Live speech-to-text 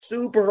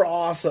super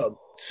awesome,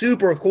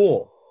 super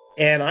cool.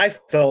 And I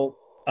felt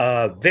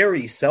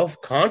very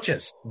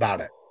self-conscious about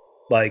it,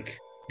 like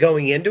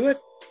going into it,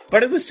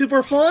 but it was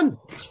super fun.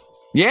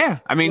 Yeah,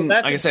 I mean,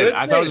 like I said,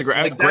 I thought it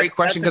was a great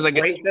question because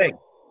great thing.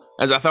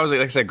 As I thought it was,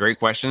 like I said, great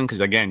question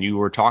because again, you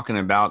were talking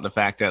about the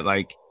fact that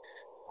like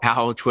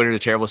how Twitter is a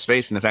terrible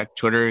space and the fact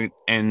Twitter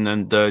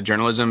and the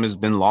journalism has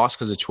been lost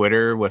because of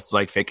Twitter with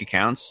like fake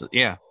accounts.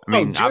 Yeah, I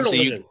mean,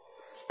 obviously,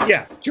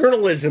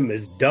 journalism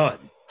is done.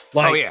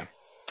 Like,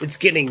 it's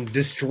getting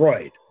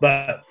destroyed.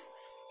 But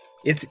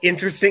it's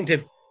interesting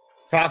to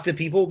talk to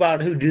people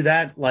about who do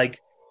that,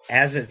 like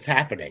as it's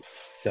happening.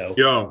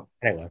 So,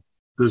 anyway,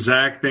 the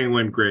Zach thing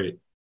went great.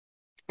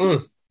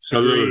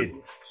 Salute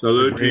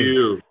Agreed. To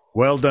you.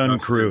 Well done,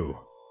 crew.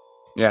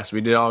 Yes,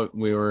 we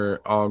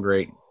were all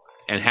great.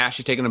 And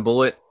Hashi taking a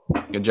bullet.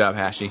 Good job,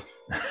 Hashi.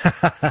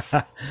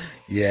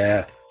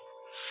 Yeah,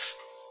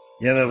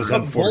 that was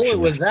unfortunate. What bullet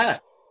was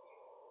that?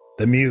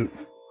 The mute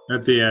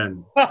at the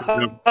end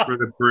for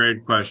the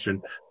parade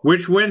question,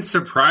 which went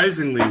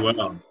surprisingly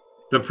well.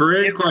 The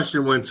parade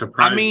question went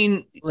surprisingly. I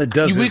mean,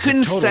 we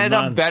couldn't set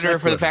up better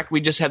for the fact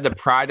we just had the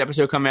Pride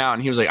episode come out,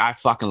 and he was like, "I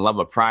fucking love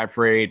a Pride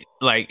parade."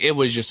 Like it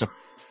was just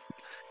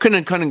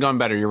couldn't have gone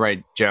better. You're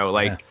right, Joe.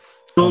 Like,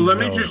 so let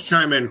me just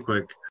chime in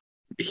quick.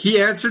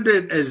 He answered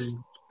it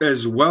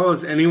as well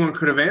as anyone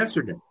could have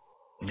answered it.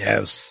 Yeah, it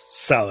was a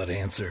solid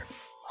answer.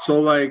 So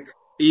like,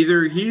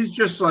 either he's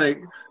just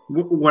like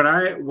what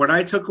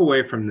I took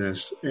away from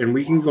this, and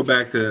we can go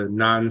back to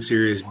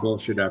non-serious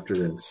bullshit after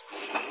this.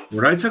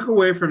 What I took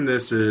away from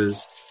this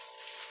is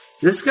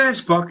this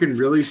guy's fucking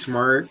really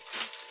smart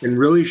and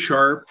really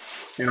sharp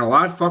and a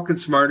lot fucking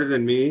smarter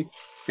than me.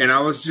 And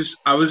I was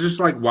just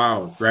like,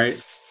 wow, right?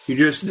 He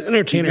just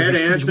entertainer. He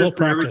had answers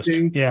for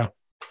everything. Yeah.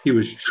 He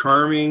was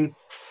charming.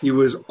 He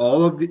was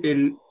all of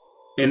the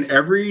and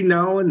every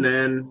now and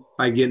then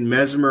I get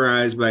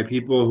mesmerized by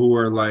people who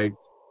are like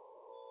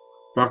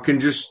fucking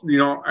just,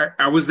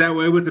 I was that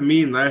way with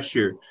Amin last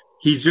year.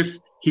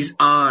 He's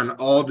on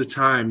all the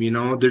time,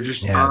 they're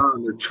just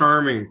on, they're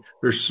charming,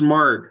 they're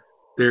smart,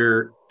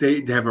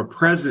 they have a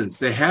presence,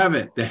 they have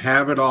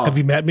it all. Have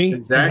you met me?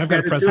 I've got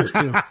a presence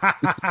too.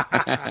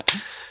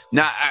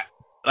 No,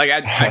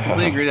 I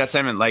completely agree with that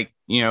sentiment. Like,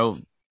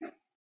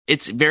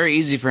 it's very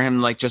easy for him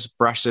to like just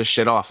brush this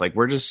shit off. Like,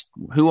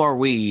 who are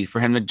we for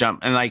him to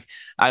jump? And like,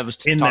 I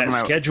was in that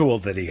schedule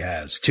that he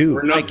has too.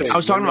 Like, I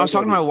was talking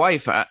to my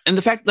wife, and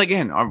the fact,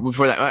 again,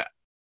 before that,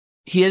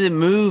 he had to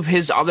move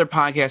his other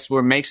podcast where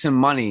it makes him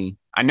money.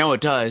 I know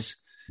it does,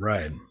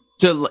 right?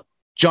 To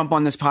jump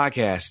on this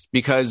podcast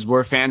because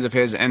we're fans of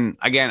his. And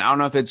again, I don't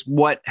know if it's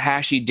what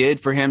Hashi did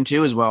for him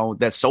too as well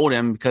that sold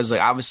him, because like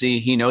obviously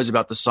he knows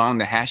about the song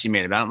that Hashi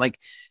made about him. Like,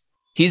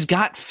 he's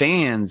got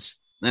fans.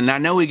 And I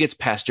know he gets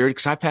pestered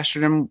because I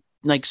pestered him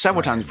like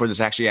several times before this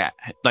actually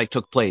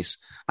took place.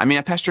 I mean,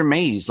 I pestered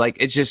Maze. Like,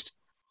 it's just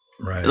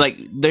like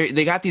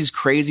they got these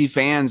crazy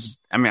fans.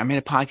 I mean, I made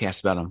a podcast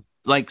about him.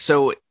 Like,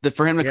 so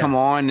for him to come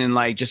on and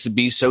like just to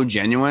be so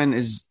genuine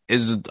is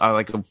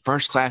like a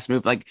first class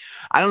move. Like,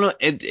 I don't know,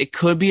 it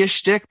could be a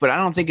shtick, but I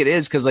don't think it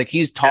is, because like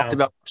he's talked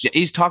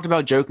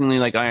about jokingly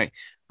like I'm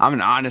an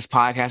honest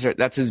podcaster.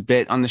 That's his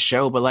bit on the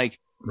show, but like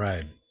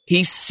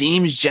he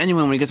seems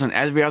genuine when he gets on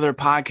every other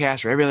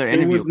podcast or every other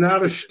interview. It was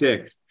not a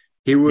shtick.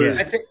 He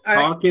was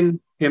talking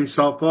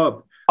himself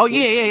up. Oh,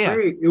 yeah.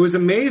 It was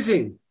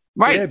amazing.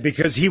 Right. Yeah,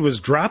 because he was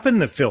dropping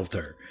the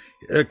filter.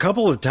 A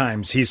couple of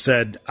times he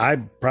said,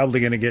 I'm probably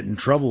going to get in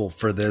trouble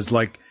for this.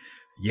 Like,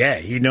 yeah,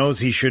 he knows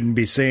he shouldn't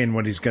be saying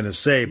what he's going to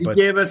say. But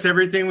he gave us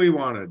everything we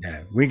wanted.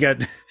 Yeah, we got...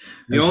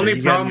 The only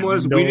problem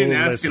was we didn't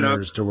ask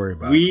enough to worry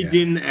about. We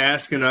didn't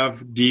ask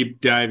enough deep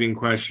diving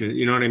questions.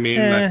 You know what I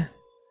mean?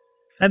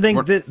 I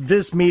think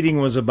this meeting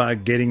was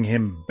about getting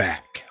him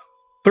back.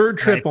 Third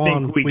trip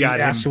we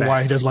asked him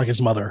why he doesn't like his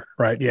mother.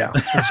 Right? Yeah.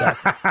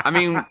 Exactly. I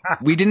mean,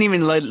 we didn't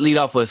even lead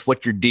off with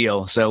what's your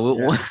deal.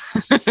 So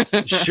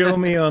show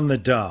me on the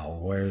doll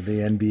where the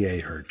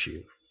NBA hurt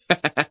you.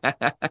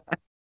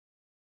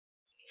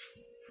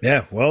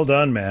 Yeah, well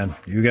done, man.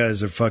 You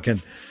guys are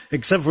fucking...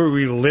 Except for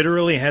we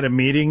literally had a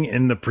meeting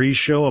in the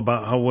pre-show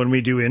about how when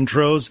we do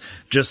intros,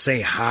 just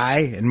say hi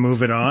and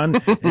move it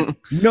on.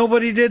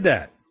 Nobody did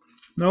that.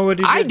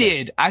 Nobody did I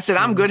did. I said,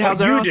 I'm good.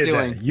 How's everyone else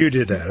doing? You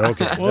did that.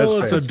 Okay.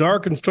 Well, it's a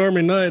dark and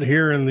stormy night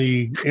here in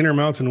the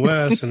Intermountain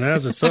West, and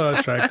as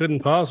such, I couldn't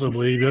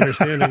possibly be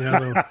understanding how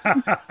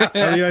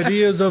the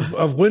ideas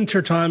of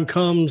wintertime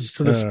comes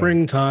to the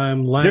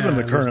springtime land. Given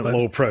the current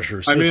low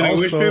pressure system. I mean, I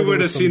wish we would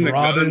have seen the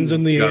robins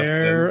in the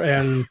air,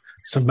 and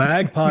some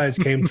magpies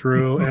came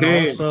through, and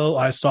also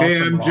I saw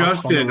some rocks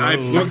Justin. on the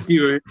road. I booked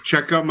you.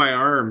 Check out my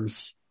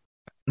arms.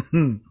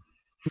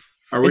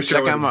 I wish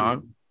check out my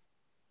arms.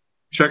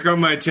 Check out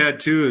my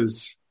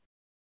tattoos.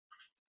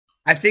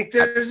 I think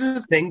there's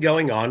a thing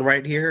going on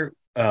right here,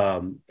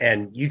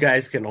 and you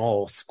guys can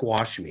all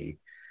squash me,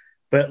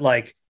 but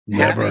like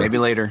maybe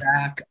later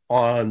back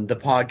on the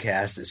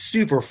podcast is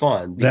super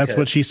fun. That's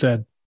what she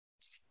said.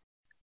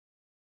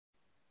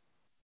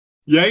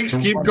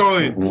 Yikes! Keep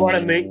going. Want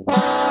to make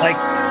like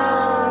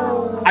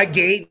I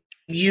gave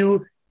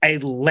you a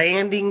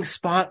landing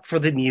spot for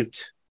the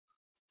mute.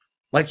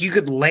 Like you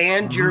could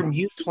land your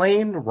mute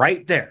plane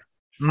right there.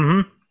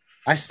 Mm-hmm.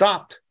 I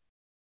stopped.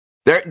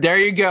 There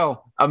you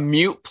go. A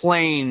mute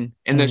plane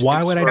in this.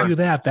 Why would I do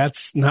that?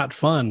 That's not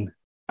fun.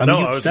 I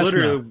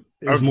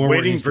was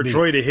waiting for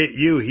Troy to hit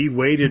you. He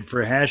waited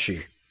for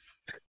Hashi.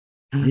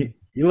 He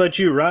let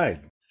you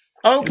ride.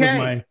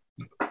 Okay.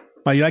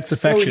 My Yikes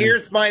affection. So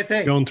here's my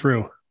thing. Going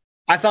through.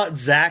 I thought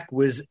Zach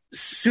was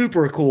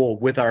super cool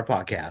with our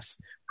podcast.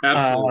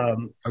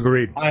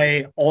 Agreed.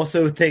 I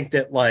also think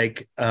that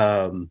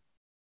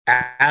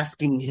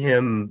asking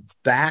him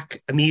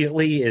back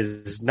immediately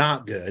is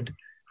not good.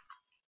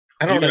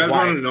 I don't know. You guys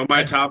want to know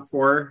my top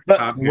 4?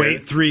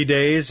 Wait 3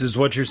 days is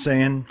what you're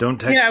saying. Don't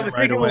text. Yeah, I was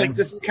thinking away.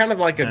 This is kind of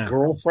like a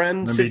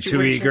girlfriend situation. Be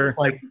too eager.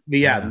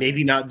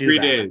 Maybe not do 3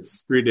 that. 3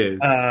 days. 3 days.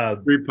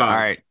 3 pods. All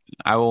right,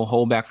 I will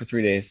hold back for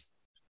 3 days.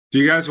 Do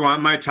you guys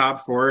want my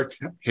top 4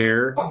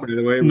 hair? By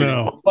the way,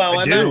 no. Well,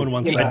 I do.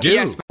 I do.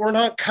 Yes, we're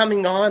not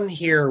coming on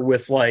here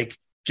with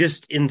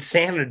just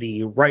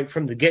insanity right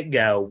from the get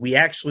go. We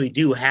actually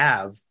do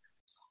have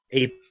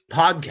a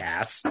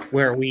podcast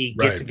where we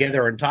get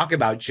together and talk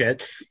about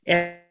shit,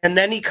 and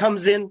then he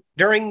comes in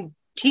during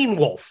Teen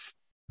Wolf.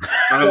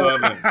 I love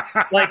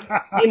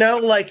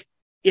it.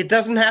 It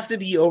doesn't have to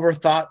be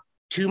overthought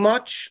too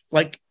much.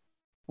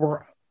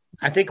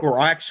 I think we're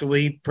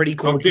actually pretty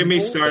cool. Don't get me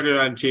started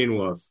on Teen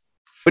Wolf.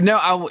 But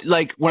no,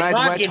 what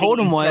I told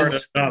him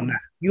was,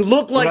 you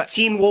look like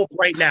Teen Wolf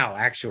right now.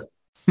 Actually,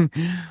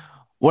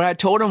 what I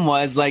told him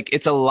was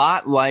it's a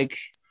lot like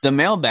the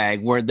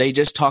mailbag where they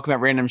just talk about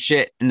random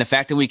shit, and the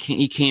fact that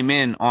he came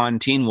in on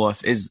Teen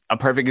Wolf is a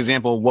perfect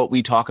example of what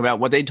we talk about,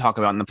 what they talk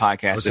about in the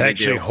podcast. I was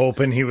actually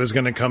hoping he was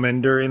going to come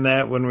in during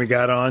that when we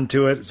got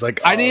onto it. It's I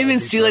didn't even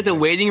see the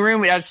waiting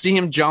room. I see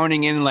him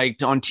joining in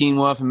on Teen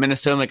Wolf in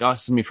Minnesota. I'm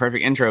this is gonna be a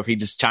perfect intro if he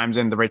just chimes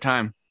in at the right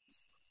time.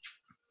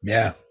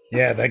 Yeah,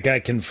 that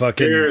guy can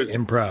fucking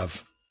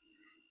improv.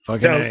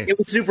 It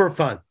was super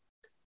fun.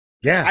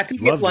 Yeah, I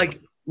think it's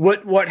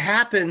what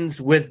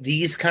happens with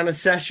these kind of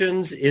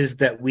sessions is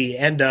that we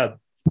end up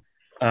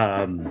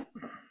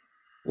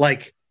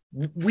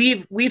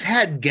we've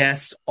had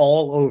guests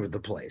all over the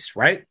place,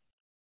 right?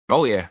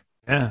 Oh yeah.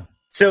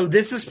 So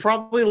this is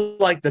probably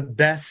the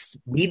best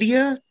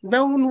media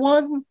known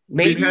one.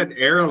 Maybe we've had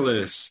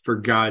Airless, for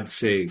God's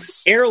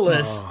sakes.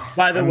 Airless,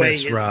 by the way,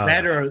 is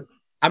better.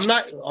 I'm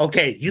not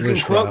okay. You can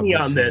quote me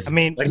on this. I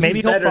mean,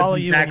 maybe he'll follow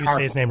you when you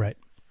say his name right.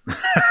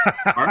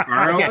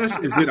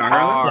 Arliss? Is it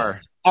Arliss?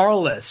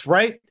 Arliss,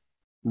 right?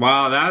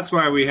 Wow, that's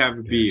why we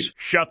have beef.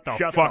 Shut the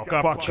fuck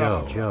up,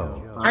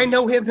 Joe. I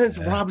know him as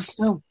Rob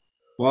Snow.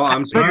 Well,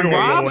 I'm sorry.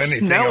 Rob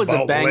Snow is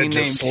a banging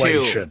name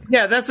too.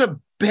 Yeah, that's a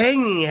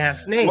banging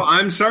ass name. Well,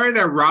 I'm sorry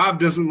that Rob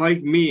doesn't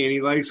like me and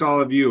he likes all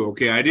of you.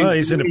 Okay, I didn't. Oh,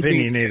 he's an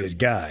opinionated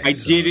guy. I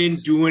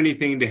didn't do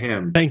anything to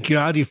him. Thank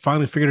God you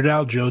finally figured it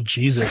out, Joe.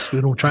 Jesus,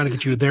 we've been trying to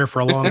get you there for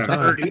a long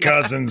time.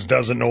 Cousins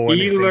doesn't know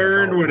anything. He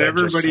learned what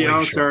everybody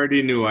else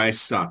already knew. I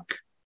suck.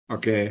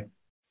 Okay.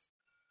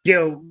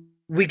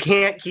 We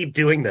can't keep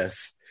doing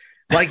this.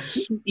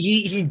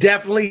 He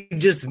definitely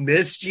just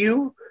missed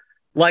you.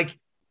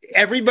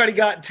 Everybody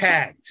got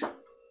tagged.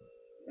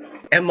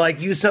 And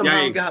you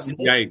somehow got missed.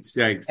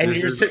 Yikes. And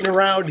you're sitting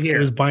around here. It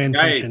was by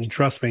intention.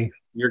 Trust me.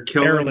 You're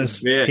killing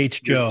Airless the bit. hates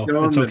Joe.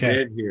 It's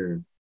okay.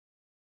 Here.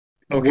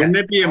 Okay. Wouldn't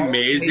it be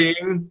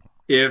amazing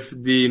if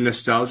the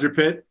Nostalgia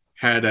Pit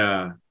had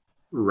a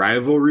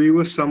rivalry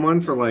with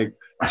someone for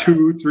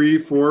 2, 3,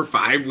 4,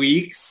 5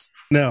 weeks?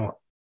 No.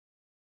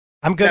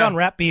 I'm good on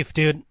rap beef,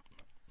 dude.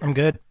 I'm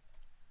good.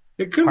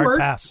 It could Hard work.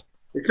 Pass.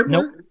 It could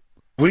work.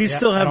 We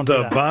still have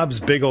the Bob's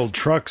Big Old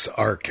Trucks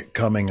arc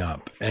coming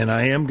up, and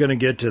I am going to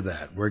get to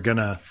that. We're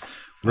gonna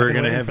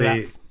have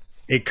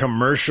a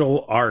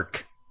commercial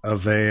arc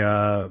of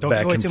a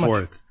back and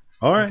forth. Much.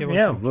 All right,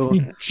 we'll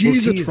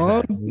Jesus,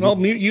 Ron. I'll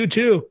mute you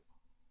too.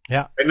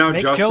 Yeah. And now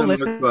Justin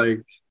looks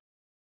like.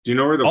 Do you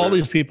know where all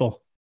these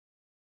people?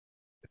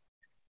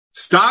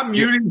 Stop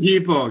muting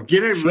people.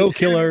 Get it. Show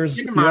killers.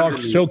 You're all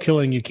show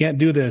killing. You can't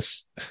do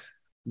this.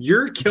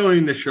 You're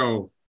killing the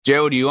show.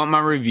 Joe, do you want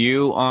my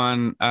review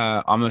on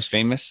Almost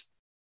Famous?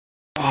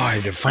 Oh, I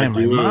had to find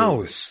my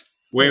mouse.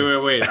 Wait.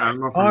 I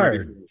don't know if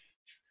hard.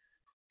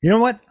 You know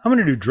what? I'm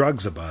going to do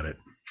drugs about it.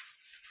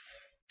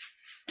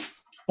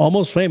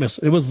 Almost Famous.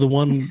 It was the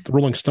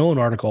Rolling Stone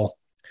article.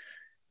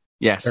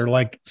 Yes. They're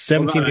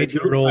 17,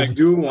 18-year-old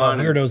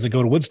weirdos that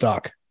go to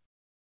Woodstock.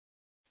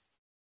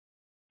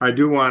 I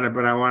do want it,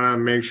 but I want to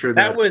make sure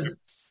that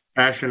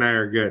Hash and I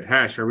are good.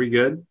 Hash, are we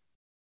good?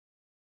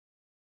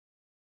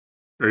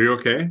 Are you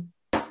okay?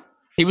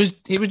 He was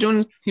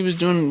doing.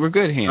 We're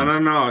good, hands.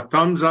 No.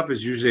 Thumbs up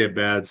is usually a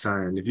bad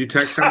sign. If you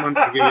text someone,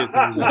 to give you a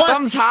thumbs up.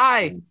 Thumbs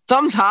high.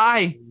 Thumbs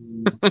high.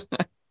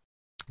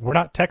 We're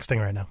not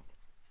texting right now.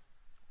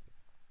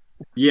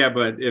 Yeah,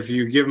 but if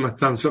you give them a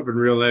thumbs up in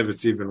real life,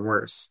 it's even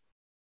worse.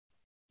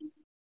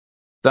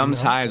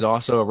 Thumbs high is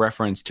also a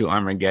reference to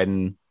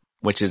Armageddon,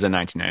 which is a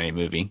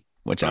 1998 movie,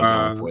 which I was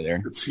going for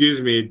there. Excuse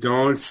me,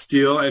 don't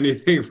steal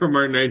anything from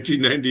our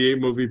 1998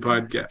 movie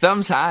podcast.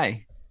 Thumbs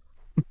high.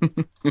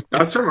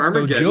 That's from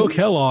Armageddon. So Joe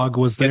Kellogg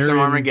was there. It's from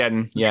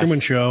Armageddon. Yes. Truman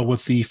Show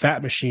with the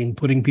Fat Machine,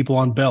 putting people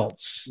on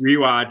belts,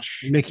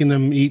 Rewatch. making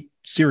them eat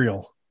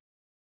cereal.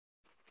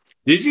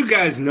 Did you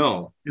guys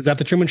know? Is that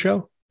the Truman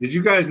Show? Did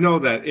you guys know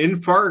that in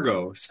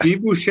Fargo, Steve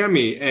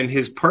Buscemi and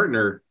his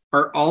partner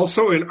are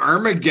also in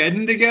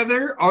Armageddon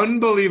together?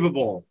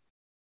 Unbelievable.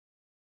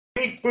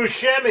 Pete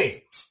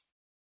Buscemi.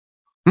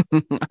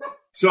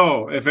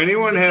 So, if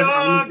anyone has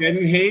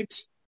Armageddon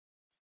hate,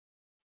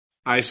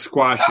 I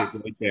squash it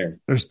right there.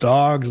 There's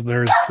dogs.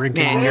 There's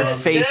drinking. Man, your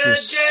face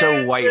is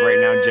so white right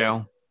now,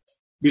 Joe.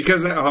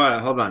 Because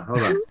hold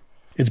on.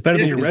 It's better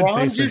than your red Ron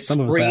face that just some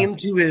of us have. screamed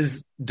to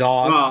his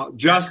dog. Well,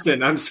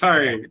 Justin, I'm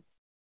sorry.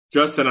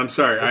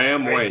 I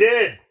am white. I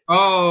did.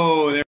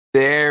 Oh,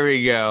 There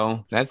we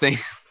go. That thing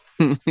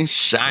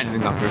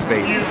shining off his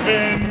face. You've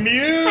been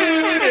muted.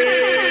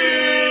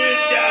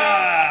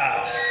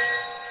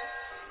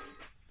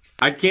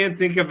 I can't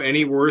think of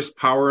any worse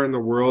power in the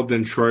world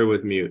than Troy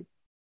with mute.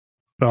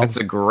 Well, That's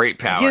a great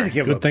power.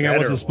 good thing I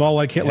wasn't small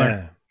like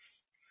Hitler.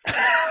 Yeah.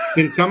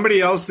 Can somebody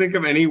else think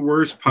of any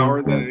worse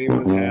power that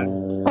anyone's had?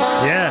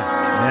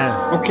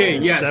 Yeah. Okay,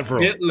 yes.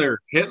 Several.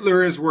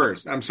 Hitler is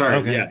worse. I'm sorry.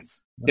 Okay.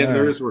 Yes.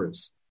 Hitler is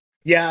worse.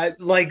 Yeah,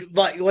 like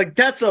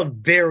that's a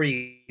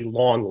very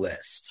long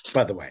list,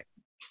 by the way.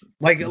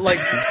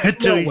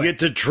 Until you get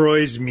to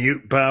Troy's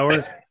mute power.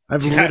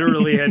 I've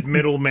literally had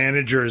middle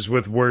managers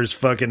with worse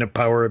fucking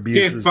power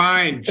abuses. Okay,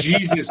 fine.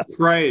 Jesus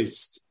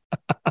Christ.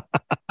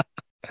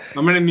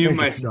 I'm going to mute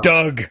myself.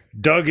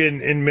 Doug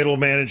in middle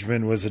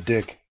management was a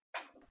dick.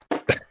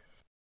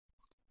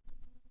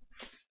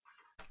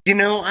 You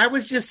know, I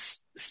was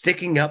just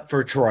sticking up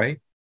for Troy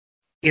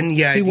in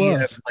the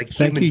idea of like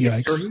Thank human you,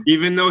 history.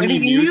 Even though he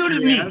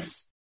muted me.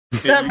 Yes.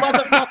 That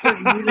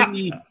motherfucker muted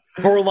me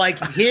for like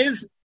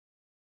his.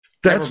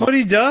 That's what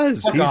he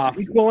does. Fuck He's off.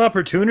 equal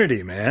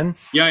opportunity, man.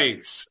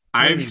 Yikes.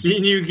 I've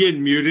seen you get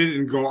muted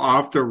and go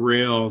off the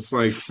rails,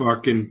 like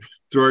fucking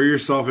throw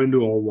yourself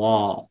into a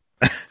wall.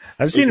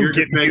 I've seen If him you're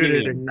get defending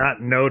muted him. and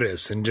not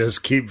notice and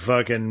just keep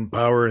fucking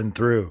powering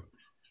through.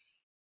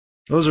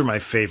 Those are my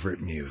favorite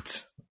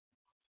mutes.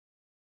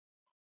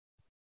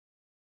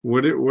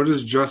 What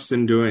is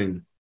Justin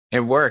doing?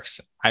 It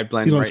works. I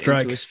blend He's on right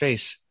strike. into his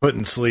face.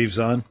 Putting sleeves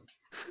on.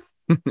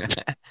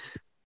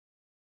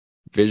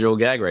 Visual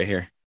gag right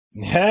here.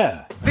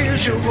 Yeah.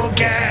 Visual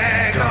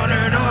gag on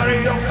an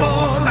audio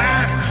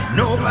format.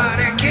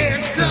 Nobody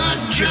gets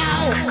the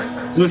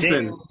joke.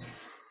 Listen,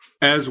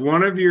 as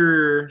one of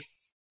your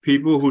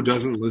people who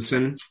doesn't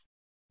listen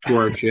to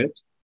our shit,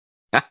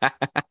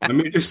 let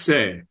me just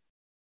say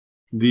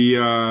the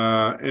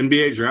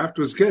NBA draft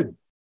was good.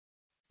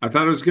 I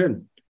thought it was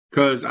good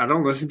because I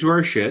don't listen to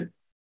our shit,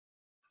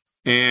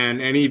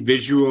 and any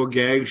visual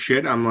gag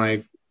shit, I'm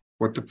like,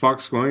 what the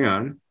fuck's going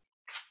on?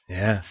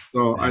 Yeah.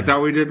 So Yeah. I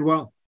thought we did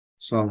well.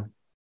 So,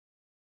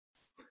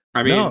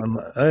 I mean, No,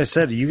 like I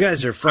said, you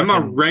guys are fucking.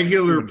 I'm a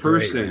regular doing great,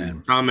 person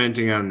man.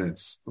 commenting on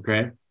this.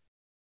 Okay.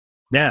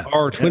 Yeah.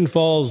 Our Twin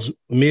Falls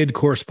mid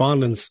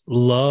correspondents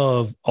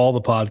love all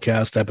the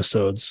podcast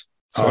episodes.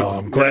 Oh,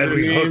 I'm glad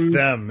we Their hooked names-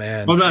 them,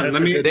 man. Hold on, That's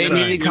let a me- good They sign.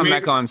 need to come Maybe-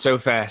 back on so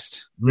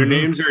fast. Their Mhm.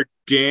 names are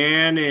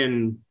Dan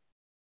and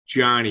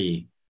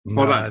Johnny.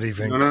 Hold Not on.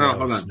 even No, close,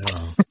 hold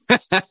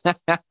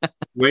on. no.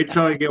 Wait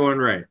till I get one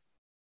right.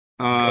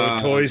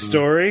 Toy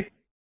Story?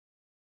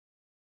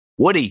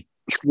 Woody.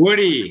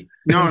 Woody.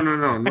 No, Woody.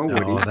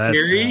 No, that's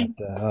Terry.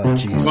 not, oh,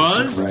 Jesus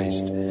Buzz?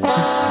 Christ.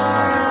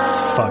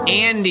 Oh, fuck.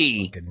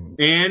 Andy. Fucking-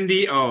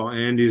 Andy. Oh,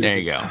 Andy's. There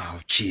you go. Oh,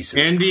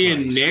 Jesus Andy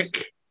and Christ.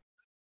 Nick.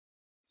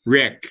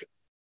 Rick.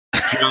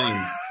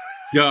 John.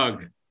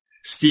 Doug.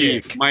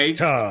 Steve. Dick, Mike.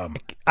 Tom,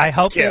 I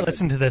hope they Kevin.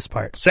 listen to this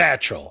part.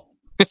 Satchel,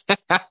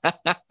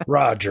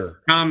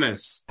 Roger.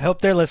 Thomas. I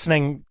hope they're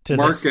listening to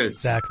Marcus. this.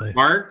 Exactly.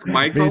 Mark.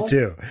 Michael. Me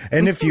too.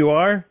 And if you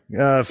are,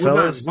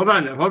 fellas, Hold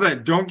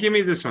on. Don't give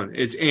me this one.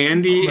 It's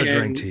Andy I'll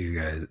drink and to you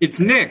guys. it's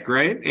Nick,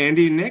 right?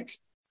 Andy and Nick.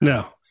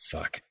 No.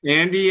 Fuck.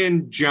 Andy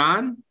and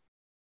John.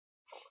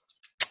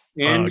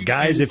 Andy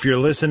Guys, if you're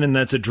listening,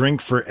 that's a drink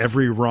for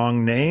every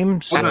wrong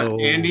name. So Hold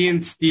on. Andy and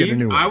get a Steve.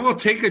 new one. I will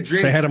take a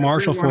drink. Say hi to for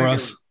Marshall every one for of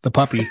us, you. the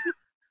puppy.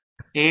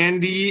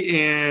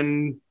 Andy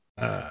and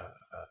uh,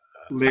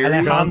 Larry.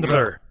 Alejandro.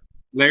 Gunther,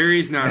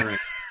 Larry's not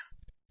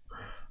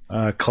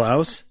right.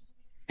 Klaus,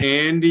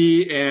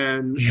 Andy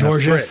and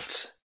Georges.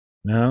 Fritz.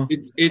 No,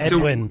 it's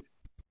Edwin.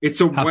 a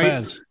white.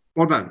 Hafez.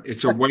 Hold on.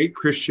 It's a white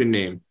Christian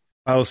name.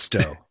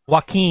 Fausto,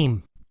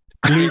 Joaquin.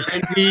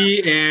 Andy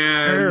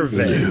and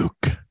Hervé.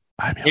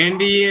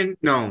 Andy and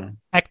no.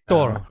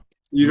 Hector.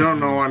 You don't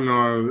know. I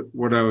know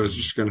what I was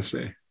just gonna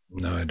say.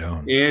 No, I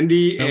don't.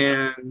 Andy Nope.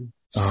 and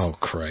Oh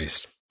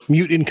Christ!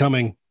 Mute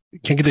incoming.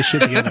 Can't get this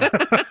shit together.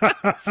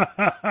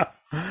 I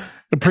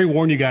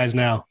pre-warn you guys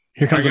now.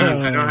 Here I comes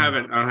don't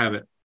have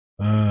it.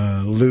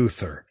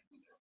 Luther.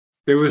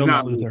 It was Still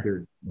not not Luther.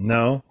 Luther.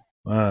 No.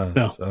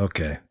 No.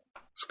 Okay,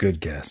 it's a good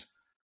guess.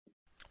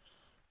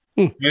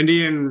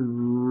 Andy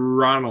and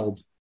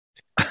Ronald.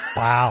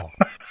 Wow.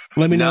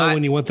 Let me know Not-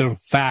 when you want the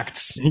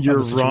facts. of Your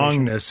the situation.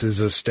 wrongness is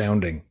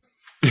astounding.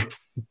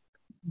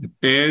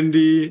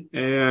 Andy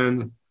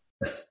and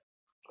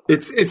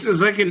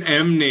it's like an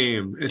M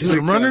name. It's Dude, like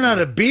I'm running out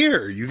of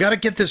beer. You got to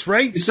get this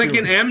right. It's like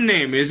an M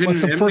name, isn't it?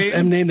 What's the first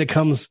M name that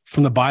comes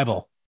from the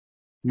Bible?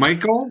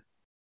 Michael?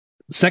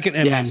 Second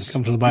M name comes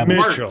from the Bible.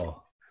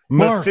 Mitchell.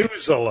 Mark.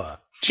 Methuselah.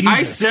 Jesus,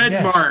 I said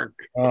yes. Mark.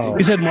 Oh.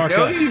 You said Marcus.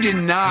 No, you did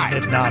not. I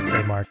did not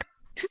say Mark.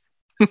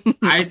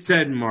 I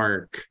said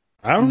Mark.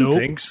 I don't Nope.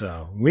 think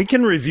so. We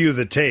can review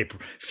the tape.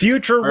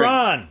 Future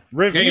Ron,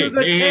 review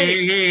the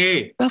tape.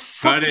 Hey. The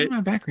fuck Cut is it. my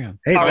background?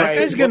 Hey, All that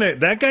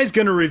right. guy's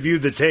gonna review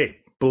the tape.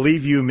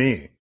 Believe you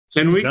me.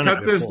 Can He's we done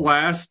cut it this before.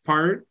 last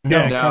part?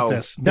 No, No. cut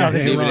this. No,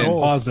 this Hey, is Ron,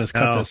 gold. pause this.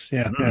 Cut No. this.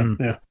 Yeah,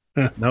 Mm-mm.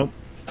 yeah. Nope.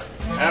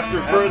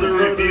 After further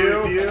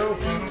review,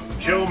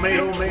 Joe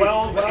made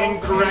 12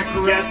 incorrect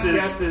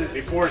guesses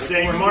before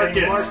saying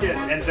Marcus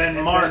and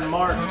then Mark,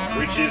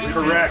 which is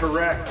correct.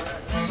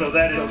 So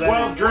that is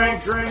 12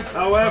 drinks.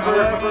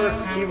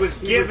 However, he was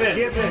given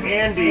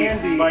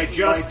Andy by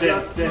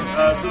Justin.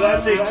 So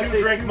that's a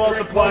 2-drink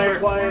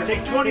multiplier.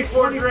 Take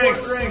 24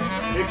 drinks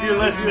if you're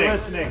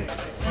listening.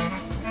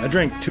 I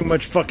drank too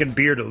much fucking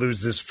beer to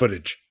lose this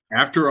footage.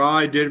 After all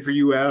I did for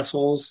you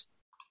assholes,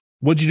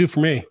 What'd you do for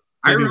me?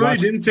 I Maybe really watch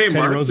didn't say Teddy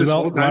Mark this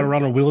whole Roosevelt ride time.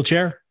 around a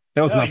wheelchair.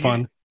 That was No, not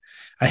fun.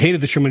 I hated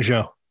the Truman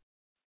Show.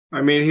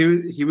 I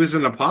mean, he was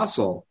an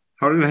apostle.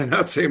 How did I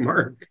not say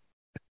Mark?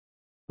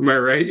 Am I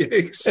right?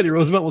 Yikes. Teddy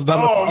Roosevelt was not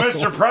an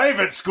apostle.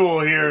 Private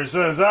School here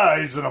says,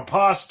 he's an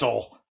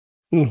apostle.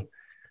 The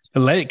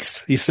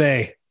lakes, you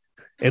say.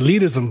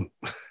 Elitism.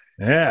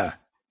 Yeah.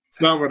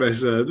 It's not what I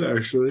said,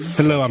 actually.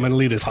 Hello, I'm an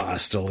elitist.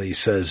 Apostle, he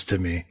says to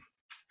me.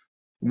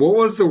 What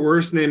was the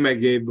worst name I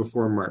gave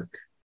before Mark?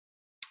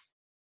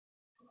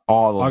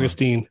 All of them.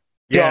 Augustine.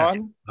 Yeah.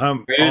 John? I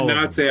did all of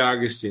not them. say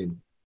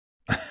Augustine.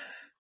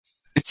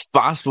 It's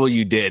possible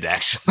you did,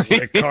 actually.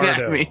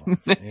 Ricardo. I mean,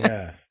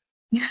 Yeah.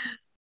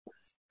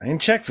 I can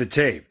check the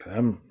tape.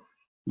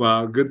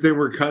 Well, good thing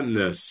we're cutting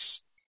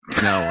this.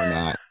 no, we're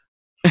not.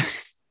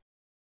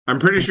 I'm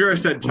pretty sure I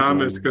said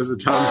Thomas because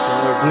of Thomas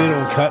We Waller.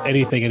 don't cut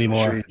anything Sure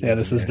anymore. you Yeah,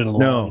 this has been a No.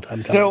 long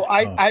time coming. So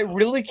I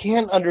really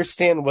can't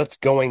understand what's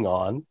going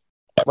on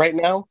right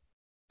now.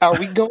 Are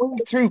we going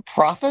through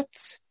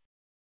prophets?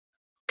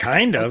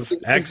 Kind of. Is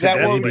that what-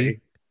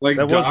 Accidentally. Like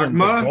That wasn't the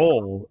Dogma?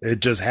 goal. It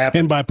just And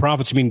happened. by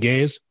prophets, you mean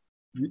gays?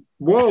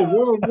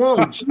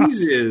 Whoa,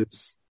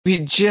 Jesus. We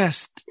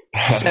just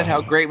said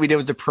how great we did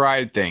with the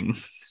pride thing.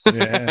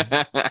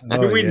 Yeah. Oh,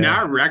 Can we yeah.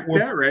 not wreck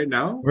that right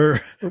now?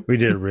 We're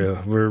doing real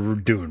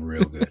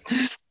good.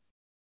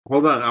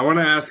 Hold on. I want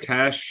to ask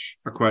Hash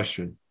a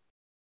question.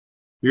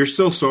 You're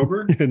still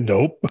sober?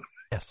 Nope.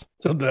 Yes.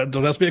 So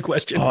don't ask me a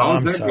question. Oh,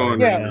 How's I'm that sorry,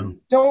 going? Yeah, man.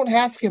 don't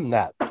ask him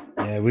that.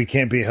 Yeah, we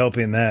can't be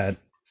helping that.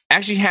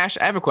 Actually, Hash,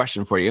 I have a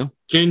question for you.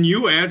 Can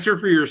you answer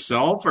for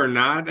yourself or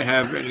not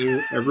have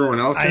everyone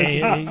else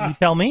answer? You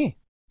tell me.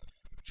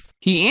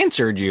 He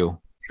answered you.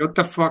 Shut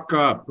the fuck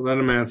up. Let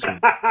him answer.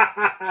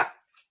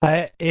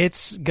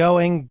 It's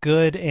going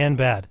good and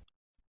bad.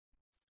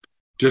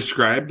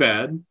 Describe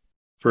bad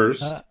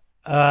first.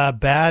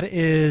 Bad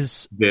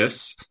is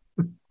This.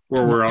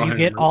 Where we're all you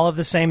get all of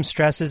the same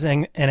stresses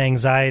and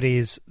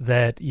anxieties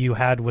that you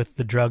had with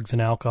the drugs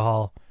and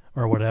alcohol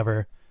or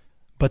whatever,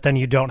 but then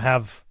you don't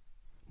have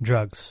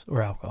drugs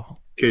or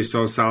alcohol. Okay,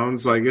 so it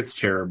sounds like it's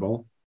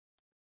terrible.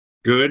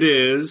 Good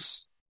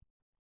is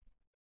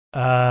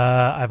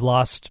I've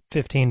lost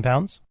 15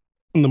 pounds.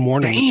 In the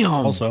mornings, Damn.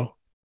 also.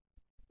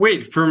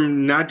 wait,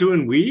 from not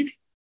doing weed?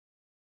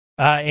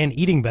 And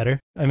eating better.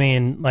 I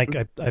mean, like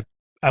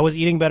I was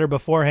eating better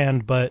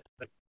beforehand, but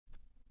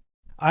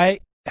I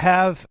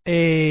have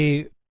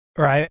I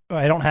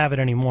don't have it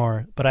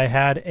anymore, but I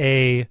had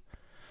I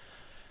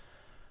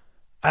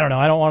don't know.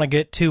 I don't want to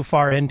get too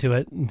far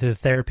into the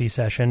therapy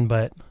session,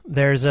 but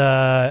there's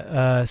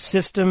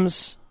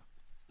systems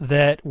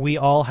that we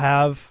all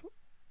have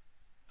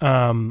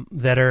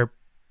that are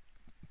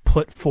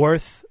put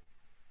forth.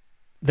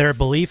 They're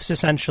beliefs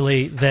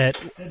essentially that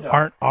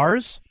aren't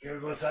ours,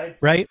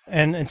 right?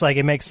 And it's like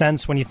it makes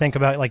sense when you think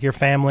about like your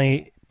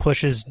family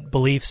pushes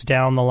beliefs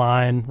down the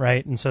line,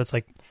 right? And so it's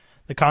like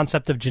the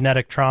concept of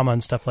genetic trauma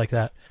and stuff like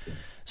that.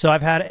 So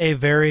I've had a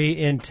very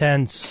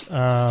intense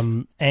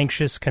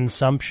anxious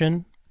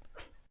consumption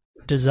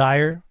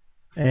desire,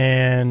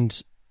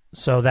 and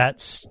so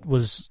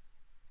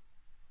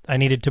I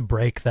needed to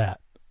break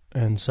that.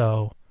 And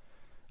so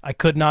I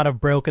could not have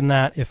broken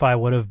that if I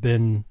would have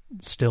been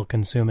still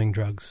consuming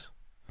drugs.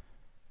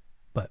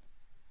 But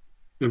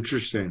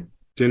Interesting.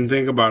 Didn't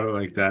think about it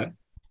like that.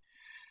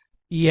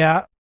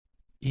 yeah,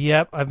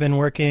 yep, I've been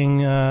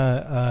working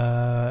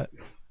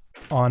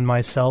on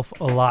myself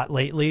a lot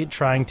lately,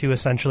 trying to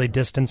essentially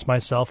distance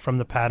myself from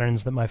the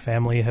patterns that my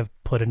family have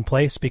put in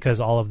place, because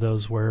all of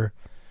those were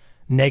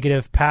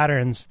negative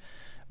patterns,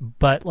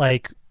 but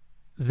like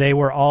they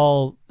were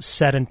all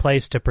set in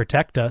place to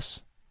protect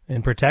us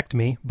and protect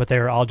me, but they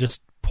were all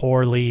just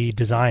poorly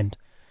designed.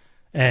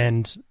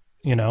 And,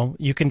 you know,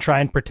 you can try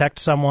and protect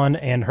someone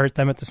and hurt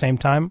them at the same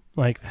time,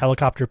 like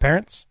helicopter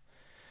parents.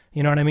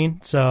 You know what I mean?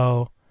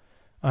 So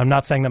I'm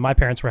not saying that my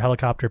parents were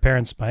helicopter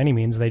parents by any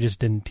means. They just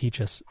didn't teach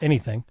us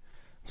anything.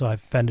 So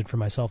I've fended for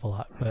myself a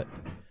lot. But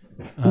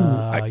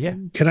yeah.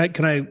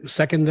 Can I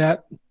second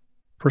that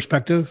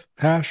perspective,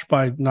 Hash,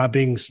 by not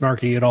being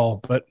snarky at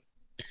all? But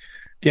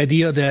the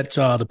idea that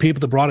the people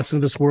that brought us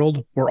into this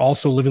world were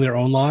also living their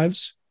own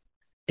lives,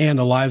 and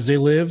the lives they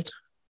lived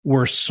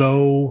were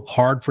so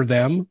hard for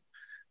them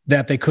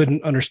that they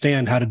couldn't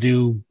understand how to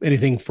do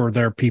anything for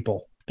their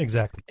people.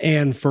 Exactly.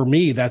 And for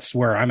me, that's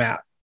where I'm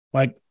at.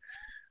 Like,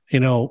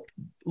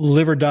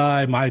 live or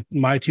die,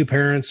 my two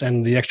parents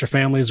and the extra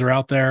families are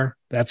out there.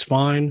 That's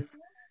fine.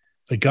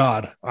 But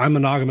God, I'm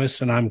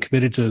monogamous and I'm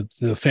committed to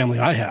the family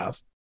I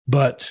have.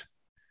 But,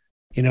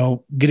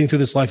 getting through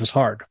this life is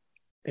hard.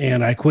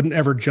 And I couldn't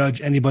ever judge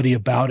anybody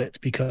about it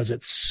because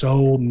it's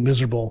so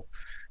miserable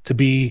to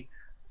be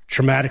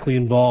traumatically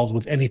involved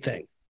with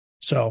anything.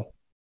 So,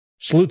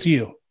 salute to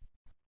you.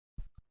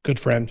 Good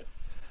friend.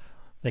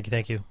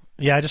 Thank you.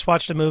 Yeah, I just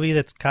watched a movie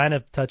that kind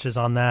of touches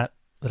on that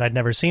I'd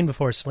never seen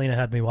before. Selena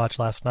had me watch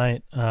last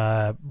night.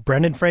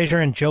 Brendan Fraser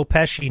and Joe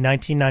Pesci,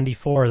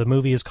 1994. The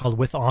movie is called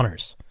With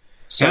Honors.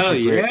 Such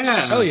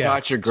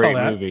a great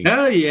movie.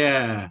 Hell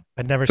yeah.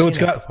 I'd never seen it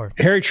before.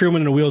 Harry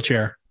Truman in a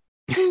wheelchair,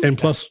 and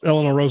plus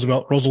Eleanor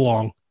Roosevelt rolls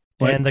along.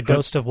 And the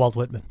ghost of Walt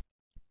Whitman.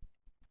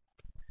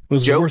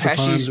 Joe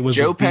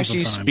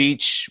Pesci's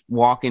speech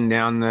walking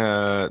down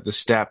the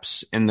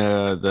steps in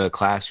the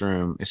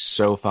classroom is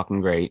so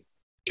fucking great.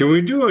 Can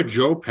we do a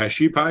Joe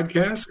Pesci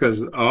podcast?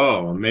 Because,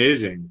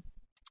 amazing.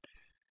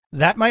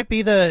 That might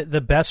be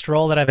the best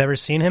role that I've ever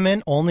seen him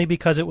in, only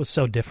because it was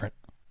so different.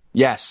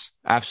 Yes,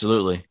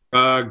 absolutely.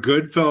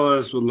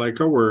 Goodfellas would like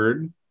a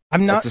word.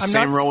 That's the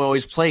same role he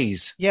always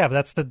plays. Yeah, but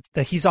that's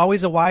the he's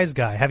always a wise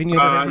guy. Haven't you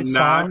heard his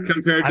song? Not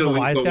compared to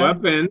Lethal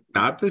Weapon.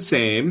 Not the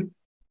same.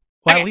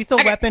 Well, Lethal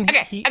Weapon,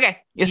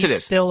 yes, it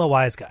is. Still a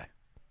wise guy.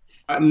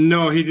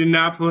 No, he did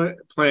not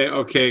play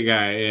okay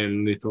guy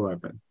in Lethal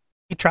Weapon.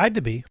 He tried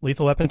to be.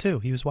 Lethal Weapon 2.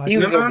 He was wise.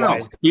 No.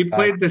 He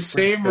played the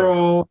same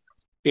role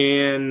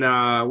in,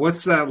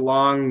 what's that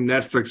long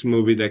Netflix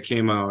movie that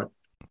came out?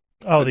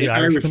 Oh, The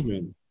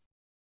Irishman.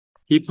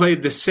 He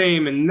played the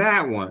same in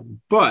that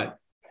one, but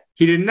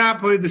he did not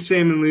play the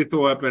same in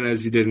Lethal Weapon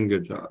as he did in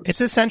Goodfellas.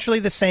 It's essentially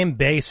the same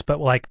base, but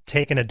like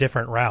taking a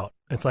different route.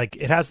 It's like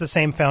it has the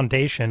same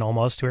foundation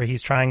almost, where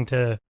he's trying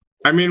to.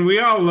 I mean, we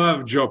all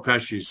love Joe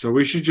Pesci, so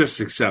we should just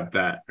accept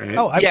that, right?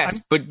 Oh, yes,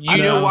 but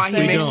you know why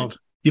he makes it.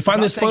 You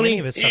find this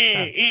funny?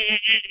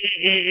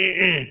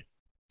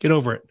 Get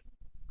over it.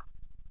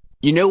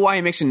 You know why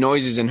he makes the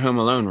noises in Home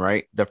Alone,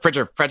 right? The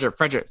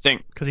Fredger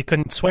thing. Because he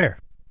couldn't swear.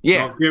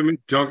 Yeah.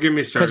 Don't get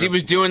me started. Because he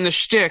was doing the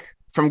shtick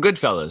from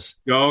Goodfellas.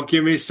 Don't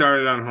get me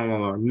started on Home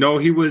Alone. No,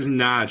 he was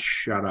not.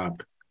 Shut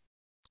up.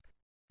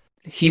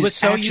 He was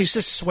so used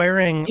to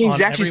swearing.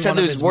 He's actually said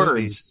those words.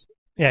 Movies.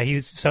 Yeah, he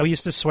was so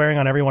used to swearing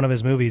on every one of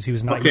his movies. He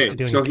was not used to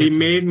doing. So he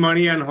made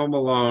money on Home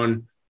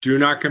Alone. Do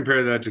not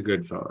compare that to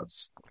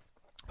Goodfellas.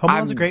 Home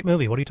Alone's a great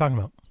movie. What are you talking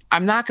about?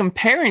 I'm not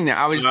comparing that.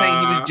 I was saying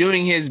he was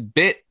doing his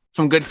bit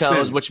from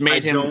Goodfellas, which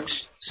made him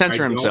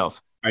censor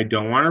himself. I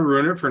don't want to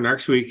ruin it for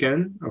next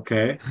weekend,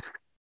 okay?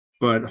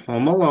 But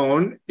Home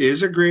Alone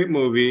is a great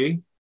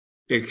movie,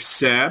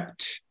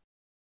 except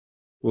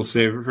we'll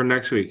save it for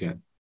next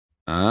weekend.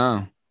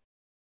 Oh.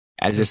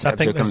 As there's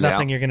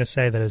nothing you're going to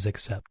say that is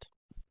except.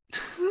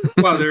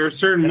 Well, there are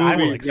certain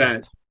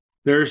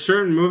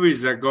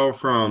movies that go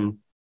from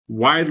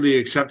widely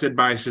accepted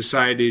by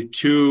society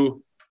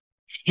to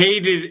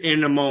hated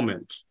in a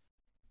moment.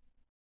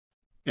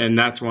 And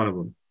that's one of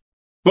them.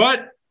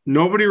 But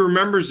nobody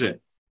remembers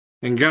it.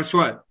 And guess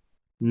what?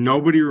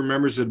 Nobody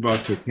remembers it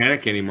about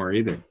Titanic anymore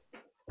either.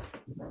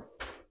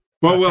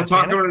 But we'll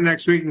talk about it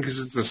next week because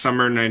it's a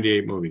summer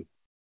 98 movie.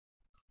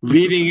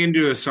 Leading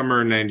into a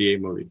summer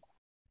 98 movie.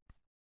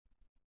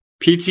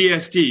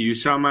 PTSD, you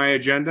saw my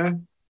agenda?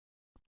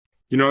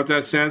 You know what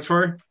that stands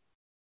for?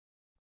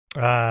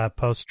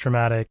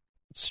 Post-traumatic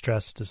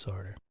stress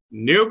disorder.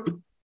 Nope.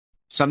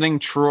 Something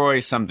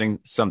Troy, something.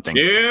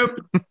 Nope.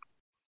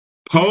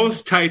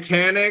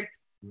 Post-Titanic ...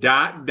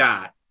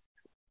 That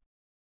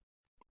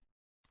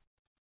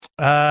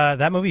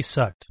movie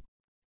sucked.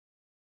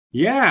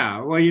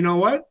 Yeah, well, you know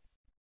what?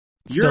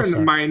 You're in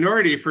the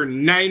minority for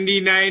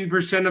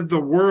 99% of the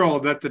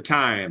world at the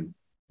time.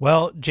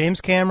 Well, James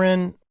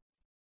Cameron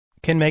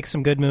can make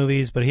some good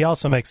movies, but he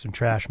also makes some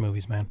trash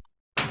movies, man.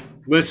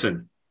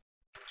 Listen,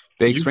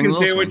 you can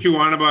say what you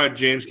want about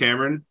James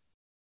Cameron.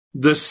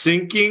 The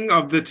sinking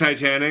of the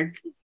Titanic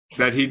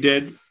that he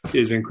did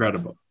is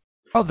incredible.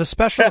 Oh, the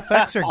special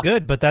effects are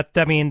good, but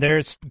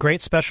there's great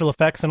special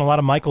effects in a lot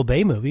of Michael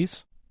Bay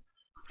movies.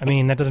 I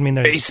mean, that doesn't mean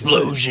there's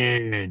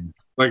explosion.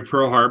 Like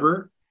Pearl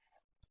Harbor?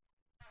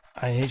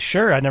 I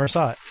never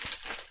saw it.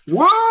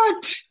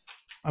 What?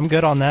 I'm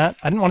good on that.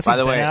 I didn't want to see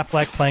Ben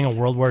Affleck playing a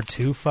World War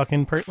II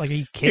fucking like, are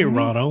you kidding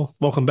me? Hey, Rano.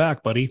 Welcome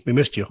back, buddy. We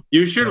missed you.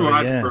 You should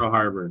watch Pearl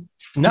Harbor.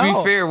 No. To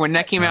be fair, when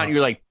that came out, you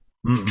were like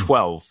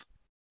 12.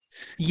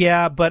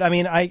 Yeah, but I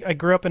mean, I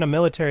grew up in a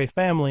military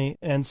family,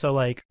 and so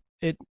like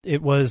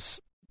it was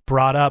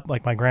brought up,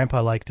 like my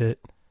grandpa liked it.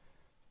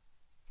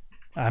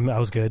 I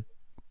was good.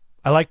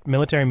 I liked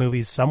military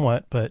movies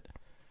somewhat, but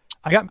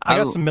I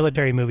got some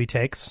military movie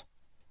takes.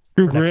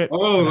 True Grit.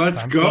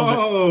 Let's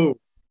go.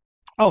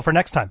 Oh, for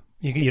next time.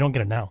 You don't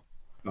get it now.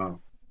 Oh.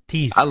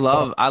 Tease. I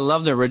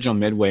love the original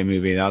Midway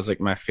movie. That was like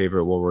my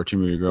favorite World War II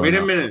movie growing up. Wait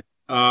a minute.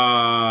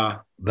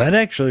 That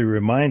actually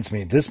reminds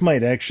me. This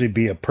might actually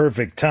be a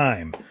perfect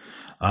time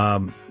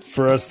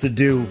for us to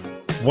do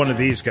one of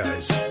these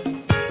guys.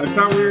 I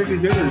thought we were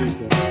together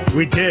before.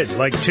 We did,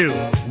 like 2.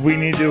 We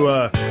need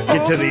to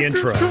get to the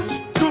intro.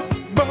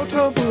 About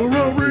time for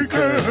a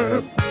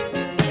recap.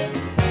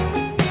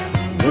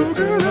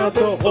 Looking at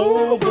the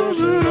overs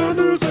and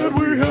unders that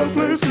we have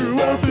placed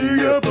throughout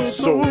the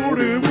episode,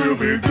 it will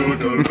be good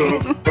to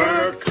look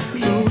back.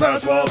 So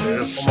that's why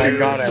this is a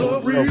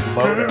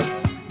recap.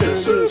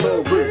 This is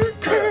a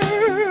recap.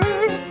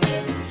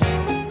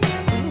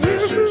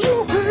 This is a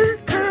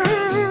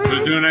recap.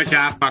 We're doing a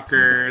job,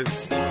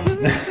 fuckers.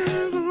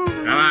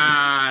 Come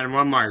on,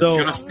 one more. So,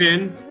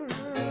 Justin,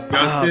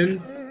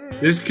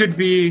 this could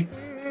be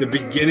the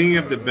beginning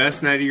of the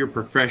best night of your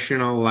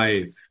professional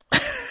life.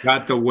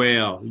 Got the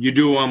whale. You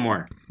do one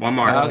more.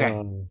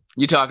 Okay.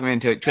 You talk me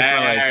into it. Twist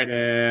my leg.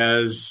 There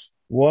it is.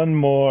 One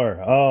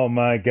more. Oh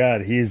my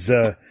God, he's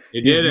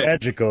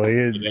magical. He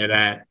is. You did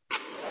that.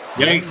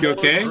 Yanks, you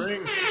okay?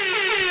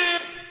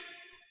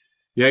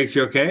 Yanks,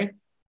 you okay?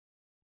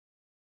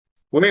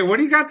 Wait, what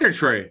do you got there,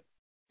 Troy?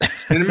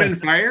 Cinnamon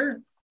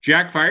Fire?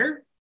 Jack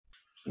Fire?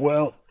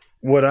 Well,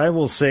 what I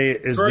will say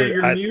is Troy,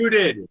 that you're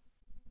muted.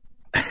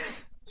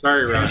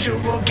 Sorry, Ron.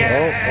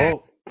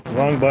 Oh,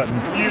 wrong button.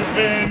 You've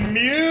been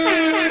muted.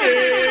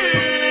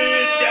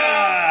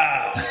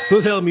 Who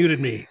the hell muted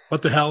me?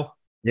 What the hell?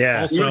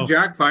 Yeah. Also,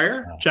 Jack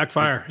Fire? Jack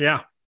Fire.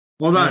 Yeah.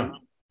 Hold on.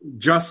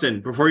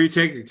 Justin, before you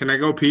take it, can I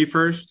go pee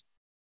first?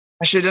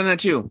 I should have done that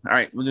too. All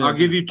right. I'll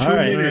give you 2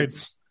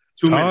 minutes.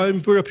 2 minutes. Time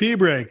for a pee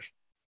break.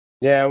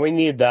 Yeah, we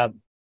need that.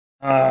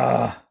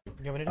 All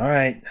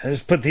right. I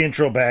just put the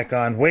intro back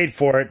on. Wait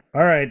for it.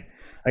 All right.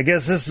 I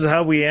guess this is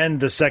how we end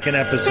the second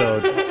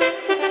episode.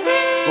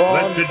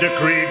 Let the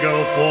decree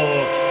go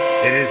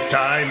forth. It is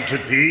time to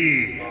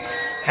pee.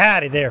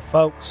 Howdy there,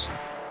 folks.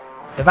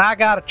 Have I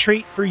got a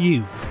treat for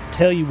you?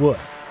 Tell you what.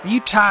 Are you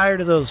tired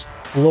of those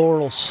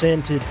floral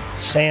scented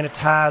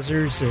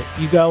sanitizers that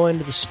you go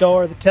into the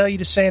store that tell you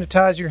to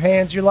sanitize your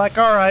hands? You're like,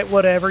 all right,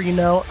 whatever,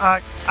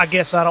 I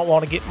guess I don't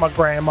want to get my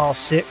grandma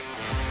sick,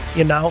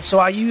 so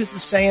I use the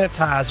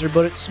sanitizer,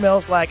 but it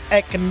smells like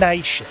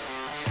echinacea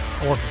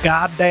or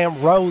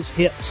goddamn rose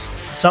hips,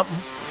 something.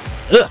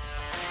 Ugh.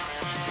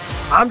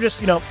 I'm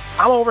just, I'm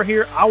over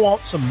here, I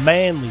want some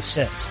manly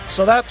scents.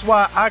 So that's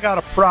why I got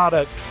a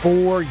product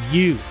for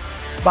you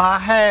by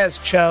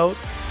Has-Chode,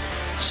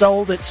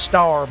 sold at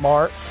Star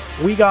Mart.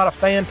 We got a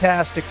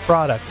fantastic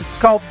product. It's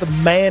called the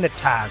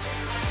Manitizer.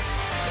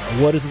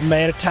 Now, what is the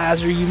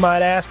Manitizer, you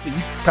might ask? But you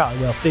can probably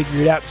well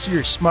figure it out because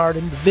you're a smart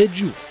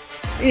individual.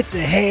 It's a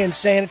hand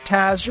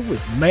sanitizer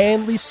with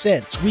manly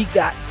scents. We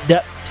got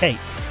duct tape.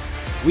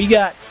 We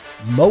got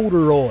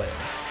motor oil.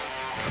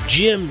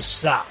 Gym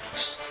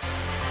socks.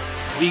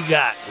 We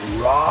got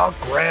raw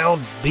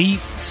ground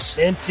beef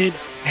scented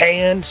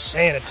hand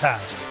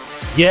sanitizer.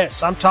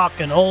 Yes, I'm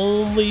talking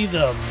only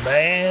the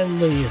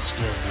manliest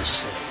of the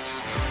scents.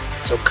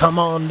 So come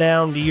on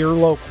down to your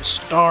local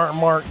Star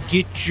Mart,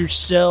 get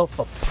yourself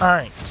a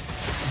pint.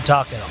 I'm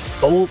talking a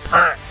full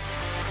pint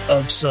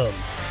of some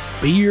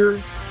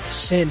beer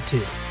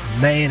scented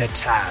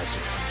manitizer.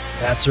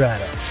 That's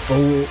right, a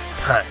full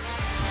pint.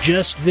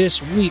 Just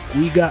this week,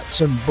 we got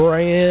some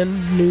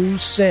brand new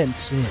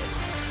scents in.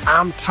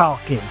 I'm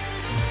talking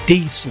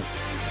diesel.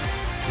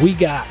 We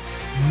got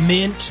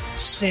mint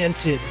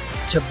scented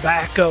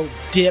tobacco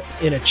dip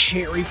in a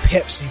cherry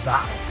Pepsi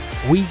bottle.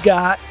 We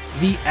got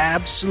the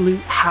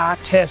absolute high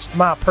test,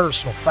 my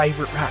personal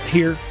favorite right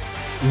here,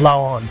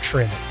 lawn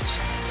trimmings.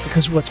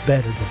 Because what's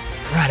better than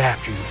right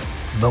after you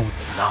mow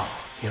the lawn?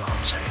 You know what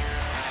I'm saying?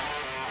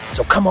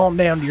 So come on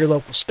down to your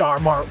local Star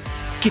Mart,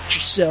 get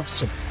yourself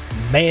some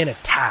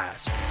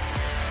Manitizer.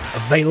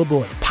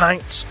 Available in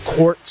pints,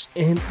 quarts,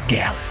 and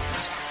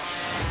gallons.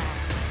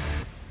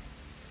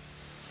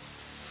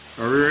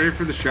 Are we ready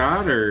for the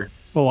shot, or?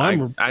 Oh,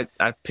 I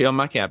peel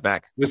my cap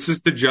back. This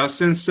is the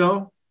Justin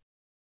still?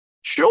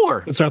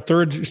 Sure. It's our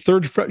third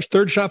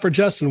shot for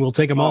Justin. We'll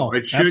take them all.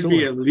 It should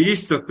be at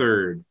least a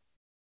third.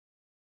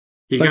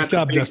 He Nice got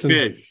job, the big Justin.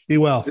 fish. Be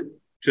well.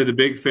 To the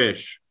big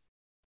fish.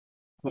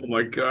 Oh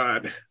my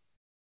God.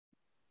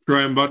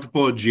 Troy, I'm about to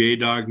pull a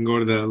J-Dog and go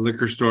to the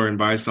liquor store and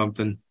buy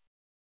something.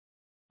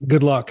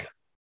 Good luck.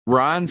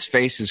 Ron's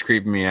face is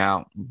creeping me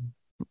out.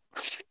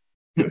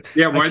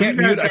 Yeah, why I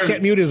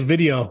can't mute his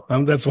video.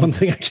 That's one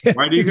thing I can't.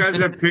 Why do you guys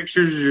have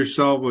pictures of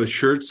yourself with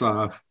shirts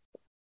off?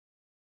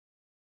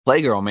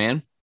 Playgirl,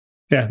 man.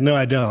 Yeah, no,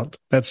 I don't.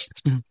 That's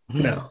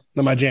not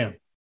my jam.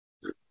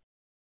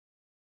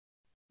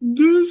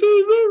 This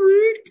is a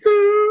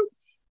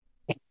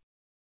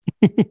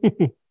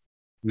recap.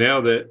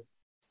 Nailed it.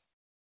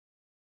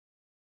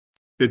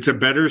 It's a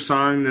better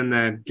song than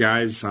that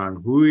guy's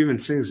song. Who even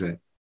sings it?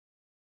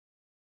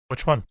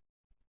 Which one?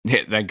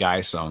 Hit that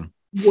guy song.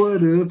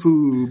 What a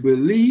fool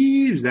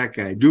believes. That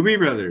guy. Doobie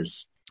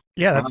Brothers.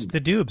 Yeah, that's the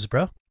Doobs,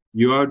 bro.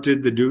 You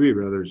outdid the Doobie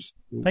Brothers.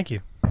 Thank you.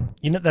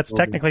 You know, that's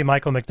technically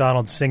Michael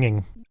McDonald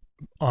singing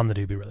on the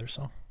Doobie Brothers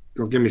song.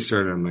 Don't get me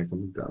started on Michael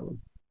McDonald.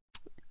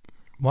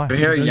 Why? I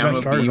hear Yama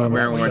started be on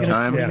one that. more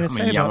time. What are you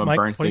I mean, Yama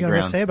burnt what are the you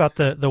going to say ground. about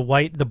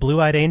the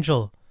blue-eyed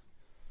angel?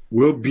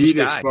 We'll beat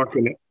his guy?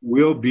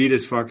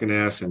 fucking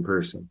ass in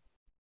person.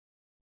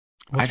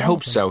 What's I'd wrong hope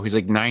with him? so. He's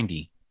like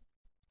 90.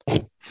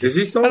 Is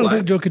he I still don't alive?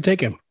 think Joe could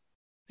take him.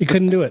 He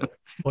couldn't do it.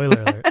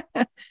 Spoiler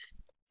alert.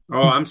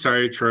 Oh, I'm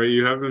sorry, Troy.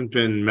 You haven't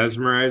been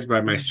mesmerized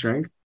by my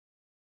strength?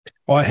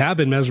 Well, I have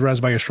been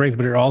mesmerized by your strength,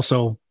 but you're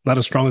also not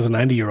as strong as a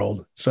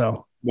 90-year-old.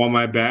 So, Well,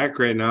 my back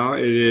right now,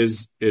 it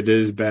is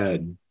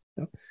bad.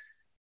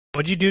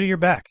 What'd you do to your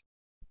back?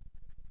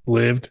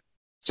 lived.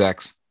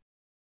 Sex.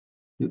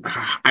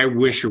 I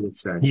wish it was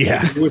sex.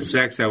 Yeah. If it was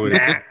sex, I would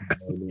have.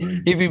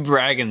 He'd be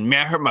bragging,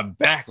 man, I hurt my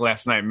back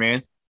last night,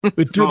 man.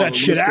 We threw Oh, that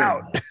shit listen.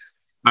 out.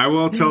 I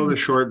will tell the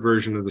short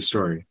version of the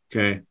story.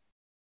 Okay.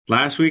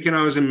 Last weekend,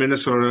 I was in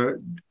Minnesota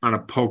on a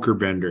poker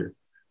bender.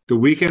 The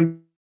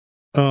weekend,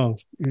 Oh,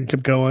 you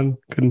kept going.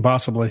 Couldn't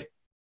possibly.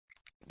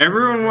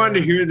 everyone wanted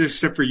to hear this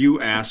except for you,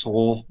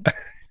 asshole.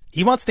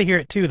 He wants to hear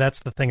it too.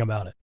 That's the thing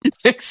about it.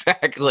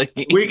 Exactly.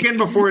 Weekend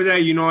before that,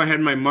 I had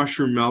my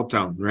mushroom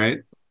meltdown, right?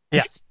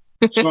 Yeah.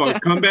 So I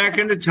come back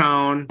into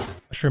town.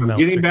 Mushroom I'm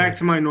melts getting are back good.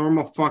 to my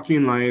normal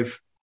fucking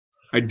life.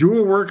 I do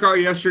a workout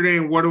yesterday,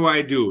 and what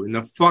do? In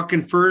the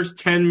fucking first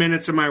 10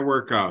 minutes of my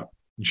workout,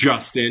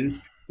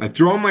 Justin, I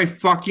throw my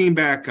fucking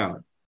back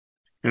out.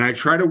 And I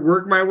try to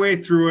work my way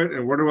through it,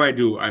 and what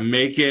do? I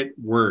make it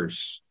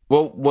worse.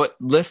 Well, what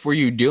lift were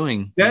you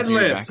doing?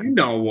 Deadlifts, you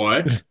know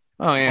what?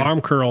 Oh, yeah.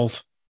 Arm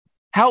curls.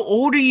 How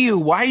old are you?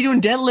 Why are you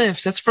doing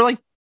deadlifts? That's for like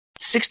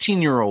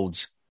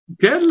 16-year-olds.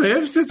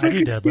 Deadlifts, it's I like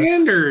do a deadlift.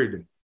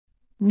 standard.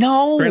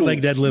 No. Great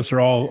leg deadlifts are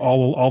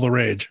all the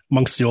rage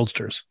amongst the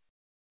oldsters.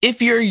 If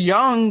you're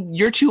young,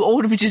 you're too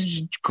old to be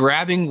just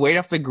grabbing weight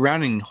off the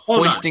ground and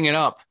Hold on. hoisting it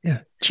up. Yeah.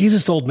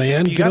 Jesus, old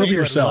man. You Get gotta over do it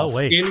low yourself.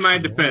 weight. In my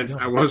defense,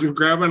 I wasn't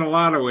grabbing a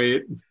lot of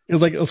weight, It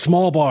was like a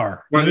small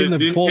bar. but Not it even a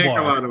didn't full take a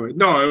bar. lot of weight.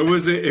 No, it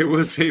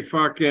was a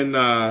fucking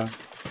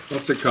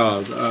what's it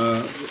called?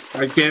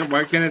 Why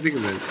can't I think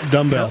of it?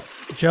 Dumbbell.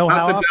 Joe, how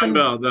Not the often?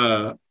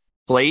 dumbbell.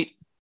 Plate?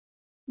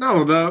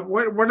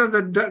 What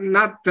are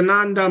not the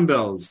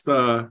non-dumbbells?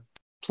 The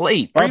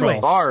Plate. Free Barbells.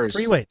 weights. Bars.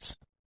 Free weights.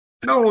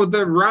 no,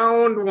 the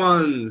round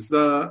ones,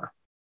 the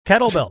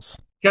Kettlebells.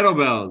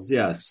 kettlebells.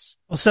 Yes.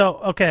 So,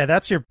 okay,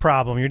 that's your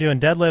problem. You're doing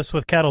deadlifts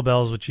with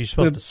kettlebells, which you're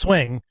supposed to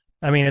swing.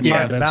 I mean, it's Yeah,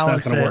 hard to that's not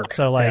balance gonna it. work.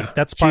 So, like, Yeah.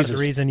 that's part of Jesus.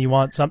 the reason you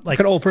want something What like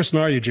kind of old person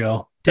are you,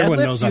 Joe? Everyone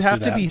knows deadlifts. You us have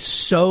do to that. be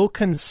so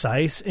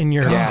concise in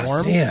your Yes.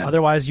 form, Yeah.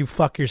 otherwise you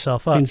fuck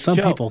yourself up. I mean, some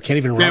Joe, people can't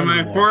even run. Yeah, my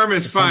anymore form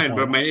is at some fine, point.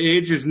 but my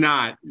age is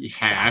not.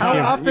 How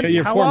Yeah, often?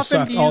 your how form often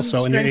sucked do you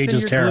also, and your age strengthen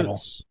is your terrible.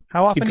 glutes?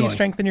 How often Keep do you going.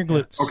 strengthen your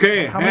glutes?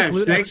 Okay, How many Ash,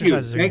 glute thank you.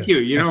 exercises are Thank doing?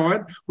 you. You know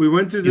what? We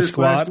went through You this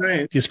squat. last night.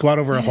 Do you squat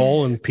over a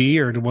hole and pee,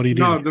 or what do you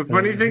do? No, the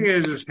funny thing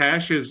is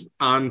Hash is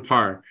on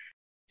par.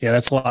 Yeah,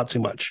 that's a lot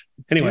too much.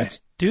 Anyway,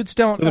 Dudes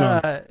don't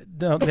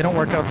they don't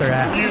work out their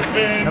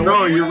ass.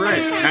 No, you're right.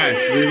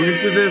 Ash, we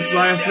went through this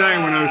last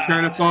night when I was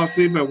trying to fall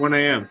asleep at 1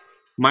 a.m.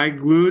 My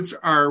glutes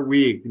are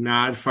weak,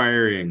 not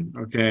firing.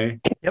 Okay?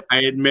 Yep. I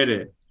admit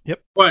it.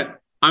 Yep. But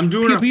I'm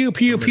doing pew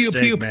pew pew pew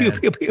Mistake, pew man. pew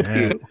pew pew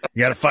Yeah. pew. You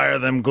got to fire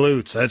them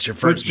glutes. That's your But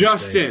first mistake.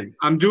 Justin,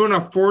 I'm doing a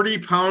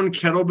 40-pound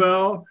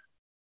kettlebell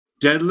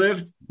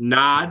deadlift,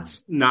 not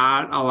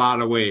a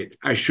lot of weight.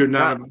 I should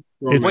not have.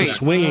 It's Wait, a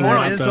swinging, hold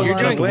on, not it is the a you're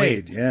lot of doing-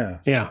 weight. Yeah.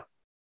 Yeah,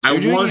 I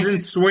You're doing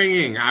wasn't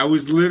swinging. I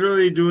was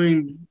literally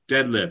doing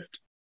deadlift.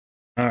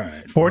 All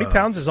right. 40 well,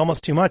 pounds is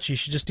almost too much. You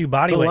should just do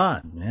body That's a weight.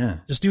 lot. Yeah.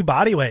 Just do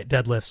body weight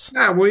deadlifts.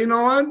 Yeah, well, you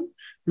know what?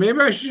 Maybe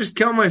I should just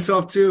kill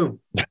myself too.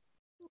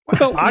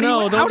 Well, Body no,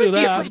 weight? don't How do did you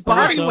that. use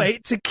body Also-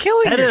 weight to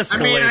killing That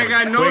yourself? I mean, I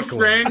got no quickly.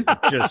 strength.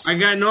 Just I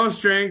got no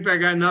strength. I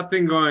got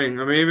nothing going.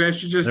 Or maybe I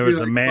should just. there be was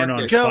like, a man fuck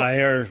on it. Joe,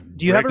 fire.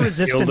 do you have a Killed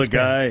resistance a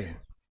guy. Do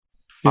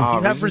Oh,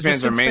 you have resistance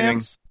bands are resistance amazing.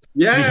 bands?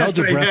 You Yes, held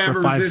your I breath have for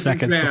a 5 resistance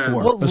seconds band.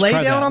 before. Well, Let's lay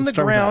try down that. on the Let's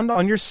start with ground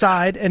on your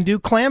side and do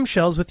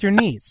clamshells with your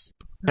knees.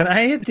 Can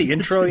I hit the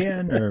intro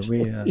yet? Or are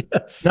we? that.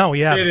 Yes. No,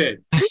 yeah. Did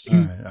it. All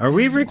right. Are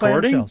we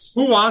recording? Clamshells.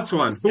 Who wants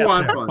one? Who Yes,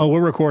 wants sir. one? Oh,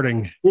 we're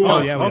recording. Who Oh,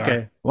 wants yeah, one? we Okay.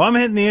 are. Well, I'm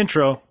hitting the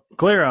intro.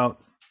 Clear out.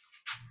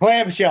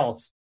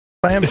 Clamshells.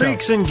 Clamshells.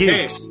 Freaks and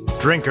geeks,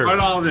 drinkers, cut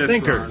all this,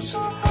 thinkers,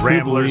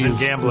 ramblers and believes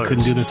we gamblers,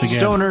 couldn't do this again?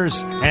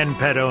 stoners and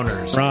pet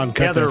owners. Ron,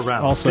 cut Gather this.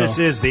 around. Also, this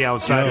is the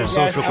Outsiders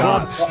Joe. Social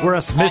Club, where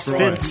us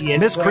misfits,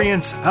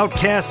 miscreants,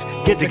 outcasts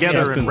get together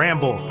Justin. and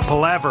ramble,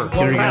 palaver,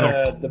 Here we go.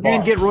 prattle,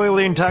 and get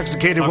royally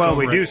intoxicated while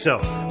we over do it.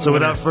 so. So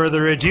without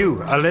further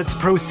ado, let's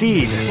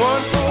proceed.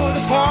 One for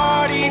the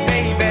party,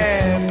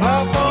 baby.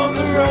 Puff on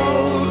the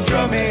road,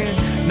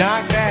 drumming.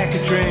 Knock back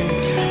a drink.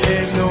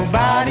 There's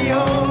nobody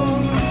home.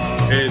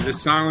 Hey, the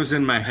song was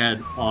in my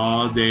head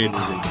all day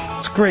today.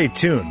 It's a great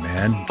tune,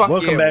 man. Fuck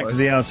Welcome yeah, back it to was.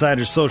 the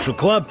Outsiders Social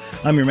Club.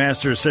 I'm your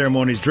master of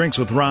ceremonies, drinks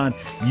with Ron.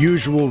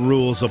 Usual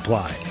rules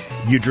apply.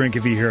 You drink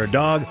if you hear a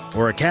dog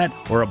or a cat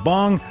or a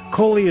bong.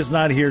 Coley is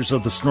not here, so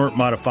the snort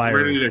modifier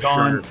Ready to is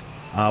gone. shirt.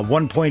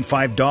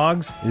 1.5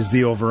 dogs is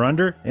the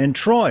over-under. And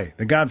Troy,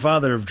 the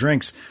godfather of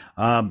drinks,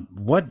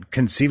 what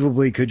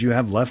conceivably could you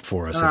have left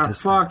for us at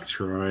this Fuck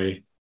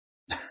Troy.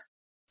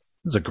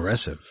 It's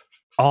aggressive.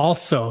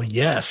 Also,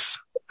 yes.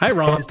 Hi,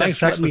 Ron. Thanks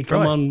for letting me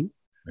come on.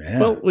 Yeah.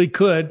 Well, we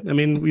could. I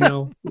mean,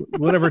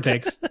 whatever it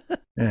takes.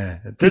 Yeah.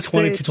 At this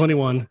 220, stage,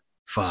 221.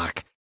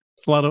 fuck.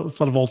 It's a lot of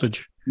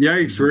voltage.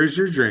 Yikes, where's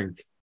your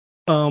drink?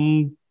 I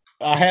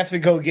have to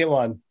go get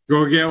one.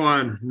 Go get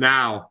one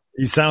now.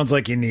 He sounds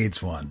like he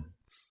needs one.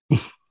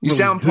 You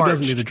sound Who parched.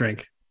 doesn't need a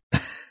drink?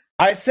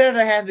 I said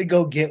I had to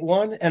go get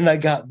one, and I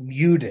got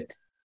muted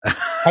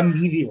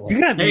immediately.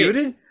 You got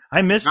muted?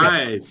 I missed it.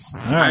 Nice.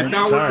 All right, I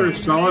thought sorry. we were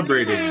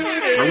celebrating.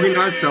 Are we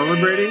not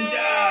celebrating?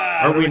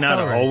 Are we not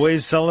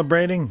always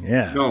celebrating?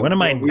 Yeah. No, when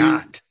am I we-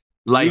 not?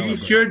 Life. We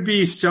should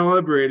be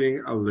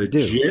celebrating a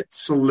legit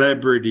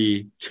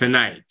celebrity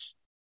tonight.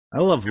 I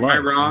love Am I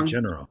life wrong? in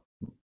general.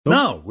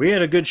 No, we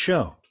had a good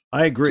show.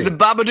 I agree. To the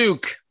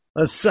Babadook.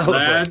 Let's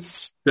celebrate.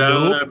 Let's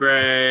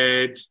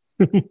celebrate.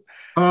 Back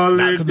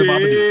to the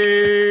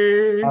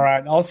Holiday. All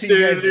right, I'll see you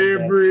guys. in a bit.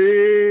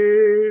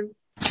 Celebrate.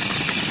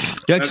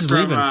 Jack's is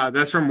leaving.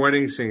 That's from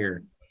Wedding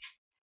Singer.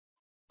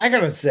 I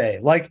gotta say,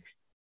 like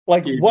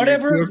You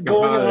whatever is took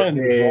going a on in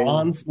holiday.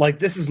 Ron's, like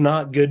this is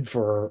not good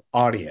for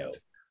audio.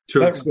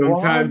 Took But some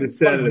time to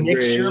Ron's, like,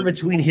 mixture celebrate.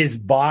 between his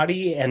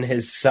body and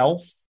his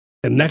self.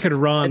 And Naked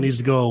Ron needs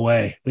to go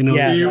away. We know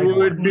Yeah. It like,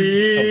 would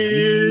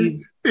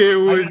be. It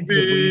would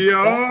be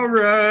all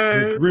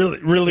right.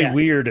 Really Yeah.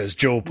 weird, as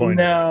Joel pointed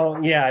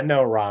out.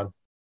 No, Ron,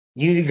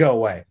 you need to go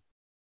away.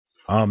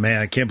 Oh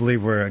man, I can't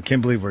believe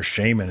we're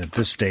shaming at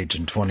this stage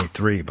in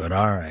 23. But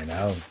all right,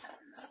 I'll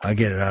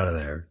get it out of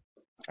there.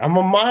 I'm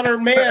a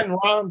modern man,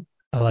 Ron.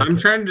 I like I'm it.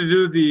 trying to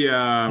do the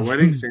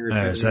Wedding Singer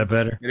thing. Is that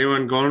better?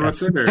 Anyone going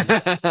with it? Or?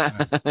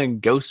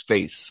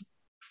 Ghostface.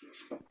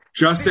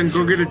 Justin,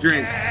 go get a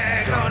drink.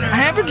 I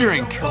have a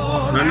drink.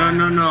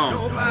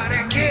 No.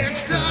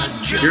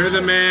 You're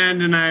the man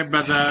tonight,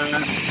 brother.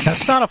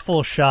 That's not a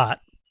full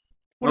shot.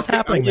 What's Okay,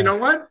 happening You there? know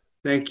what?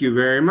 Thank you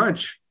very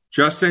much.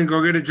 Justin,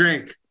 go get a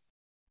drink.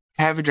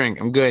 I have a drink.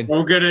 I'm good.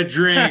 Go get a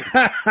drink.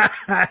 Go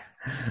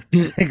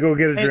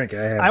get a drink.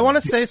 I want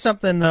to say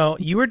something, though.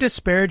 You were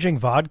disparaging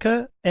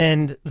vodka,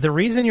 and the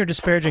reason you're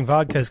disparaging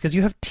vodka is because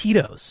you have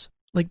Tito's.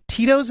 Like,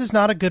 Tito's is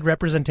not a good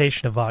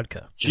representation of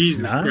vodka.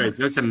 Jesus not? Christ.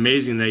 That's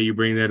amazing that you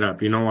bring that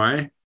up. You know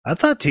why? I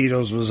thought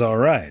Tito's was all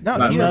right. No,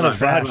 I'm Tito's not a is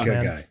trash, vodka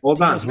man. guy.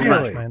 Hold on. Tito's Hold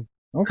on. trash, man.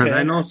 Because Okay.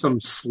 I know some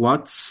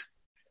sluts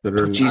that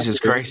are not Jesus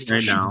here Christ.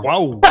 right now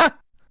Whoa.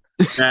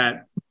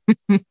 that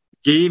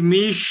gave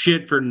me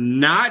shit for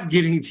not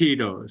getting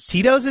Tito's.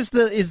 Tito's is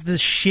the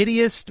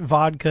shittiest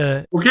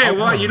vodka. Okay,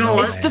 well, you know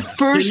what? It's the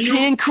first Can you-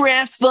 can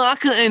craft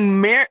vodka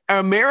in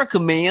America,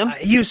 man. I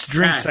used to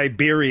drink Matt,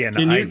 Siberian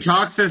Can you ice.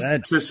 talk to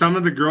That's- some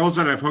of the girls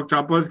that I've hooked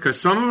up with? Because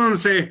some of them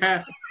say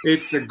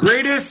it's the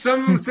greatest,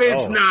 some of them say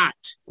it's Oh. not.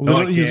 We No,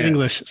 I don't use can't.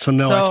 English, so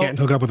no, So- I can't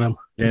hook up with them.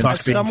 Can't Talk- As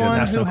speak to someone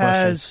them. Ask who no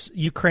questions. has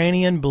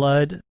Ukrainian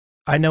blood,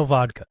 I know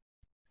vodka.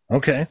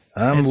 Okay,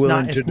 I'm It's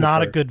willing not. to It's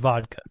not a defer. good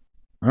vodka.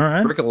 All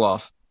right, Trickle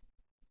off.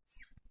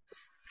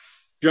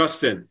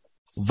 Justin,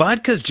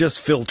 vodka's just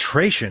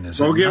filtration, is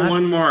go it get not?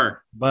 one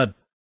more. But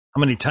how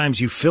many times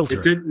you filter?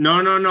 It's a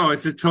no.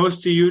 It's a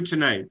toast to you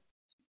tonight.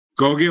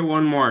 Go get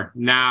one more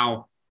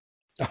now.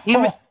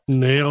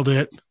 Nailed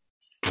it.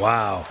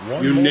 Wow.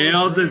 You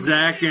nailed the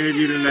Zach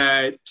interview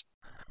tonight.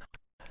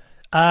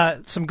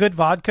 Some good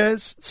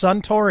vodkas.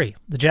 Suntory.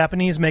 The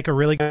Japanese make a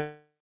really good.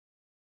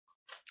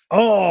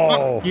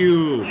 Oh,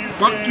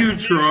 Fuck you,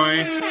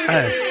 Troy.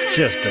 that's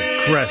just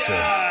aggressive.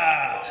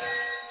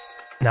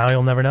 Now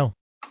you'll never know.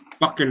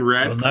 Fucking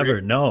red. You'll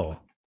never know.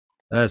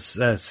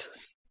 That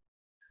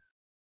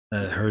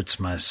hurts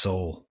my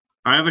soul.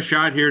 I have a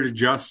shot here to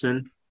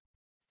Justin.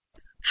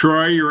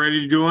 Troy, you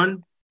ready to do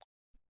one?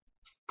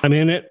 I'm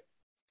in it.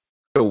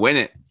 Go win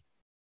it.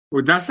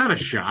 Well, that's not a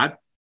shot,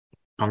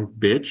 punk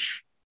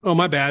bitch. Oh,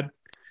 my bad.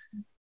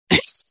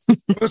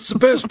 What's the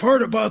best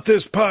part about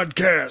this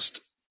podcast?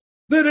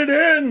 That it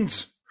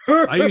ends.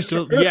 I used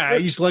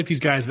to like these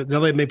guys, but now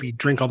they make me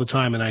drink all the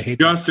time, and I hate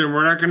them. Justin,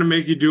 we're not going to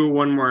make you do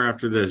one more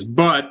after this,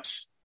 but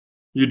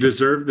you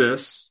deserve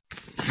this.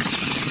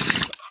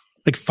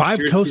 Like 5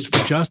 Here's toasts to-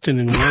 for Justin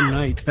in one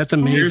night. That's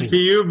Here's to amazing.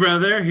 you,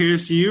 brother.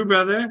 Here's to you,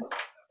 brother.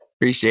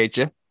 Appreciate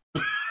you.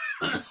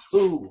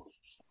 Ooh.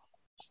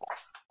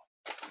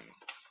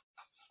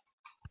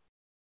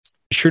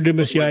 Sure did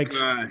miss Oh my Yikes.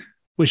 God.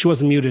 Wish he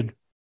wasn't muted.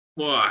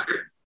 Fuck.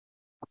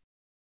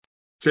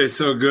 Tastes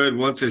so good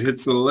once it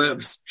hits the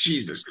lips.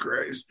 Jesus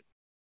Christ.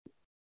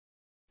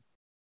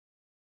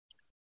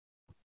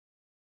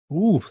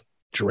 Ooh,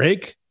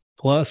 Drake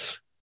plus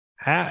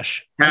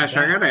hash. Cash,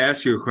 I got to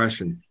ask you a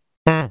question.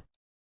 Hmm.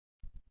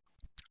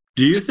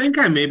 Do you think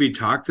I maybe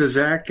talked to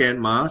Zach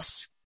and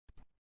Moss?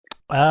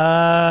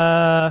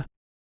 Uh,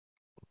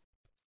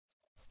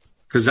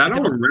 Because I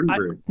don't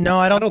remember it. No,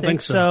 I don't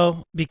think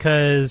so.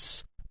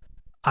 Because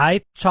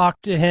I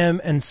talked to him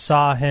and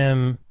saw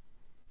him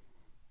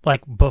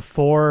like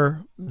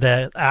before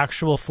the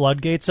actual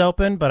floodgates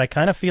opened, but I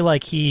kind of feel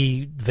like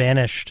he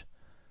vanished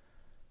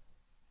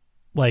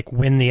like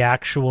when the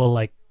actual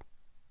like.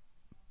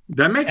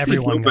 That makes me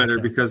feel better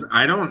because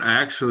I don't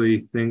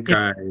actually think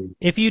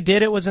if you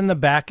did, it was in the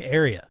back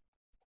area.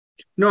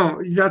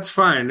 No, that's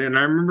fine. And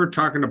I remember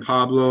talking to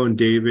Pablo and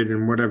David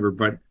and whatever,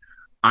 but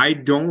I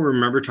don't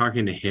remember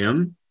talking to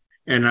him,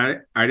 and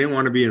I didn't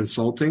want to be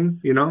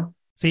insulting, you know?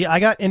 See, I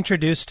got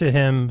introduced to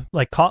him,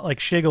 like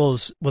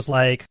Shiggles was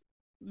like,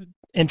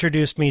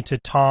 introduced me to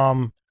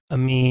Tom,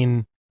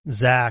 Amin,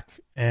 Zach,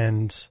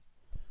 and...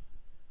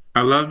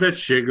 I love that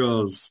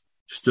Shiggles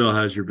still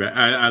has your back.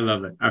 I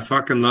love it. I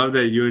fucking love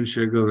that you and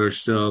Shiggles are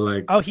still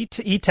like... Oh, he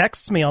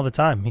texts me all the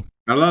time.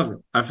 I love it.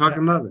 I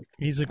fucking love it.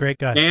 He's a great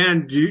guy.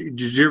 And did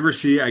you ever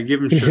see? I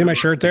give him. Did you see my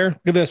shirt there? Look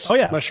at this. Oh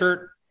yeah, my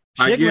shirt.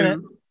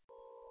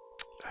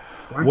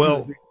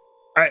 Well,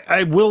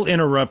 I will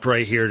interrupt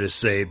right here to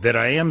say that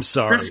I am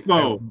sorry.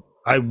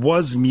 I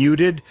was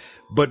muted,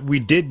 but we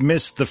did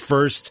miss the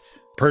first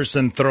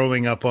person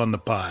throwing up on the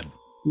pod.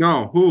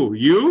 No, who?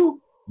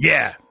 You?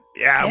 Yeah,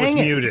 I was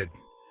muted.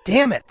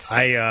 Damn it!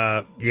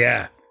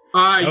 Yeah.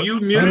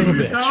 You muted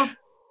yourself?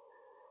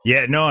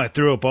 Yeah, no, I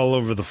threw up all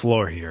over the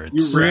floor here.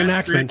 It's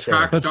reenactment.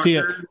 Let's see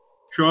it.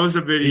 Show us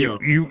a video.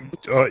 You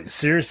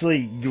seriously?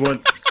 You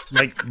want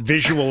like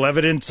visual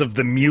evidence of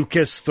the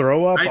mucus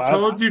throw up? I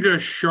told you to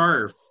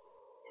sharf.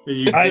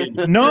 I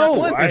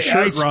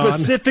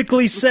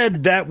specifically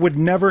said that would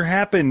never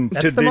happen to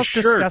this shirt. That's the most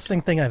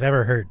disgusting thing I've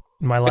ever heard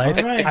in my life.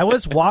 Right. I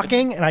was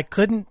walking and I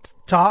couldn't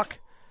talk,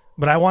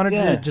 but I wanted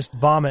to just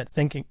vomit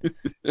thinking.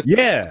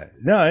 Yeah,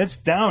 no, it's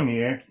down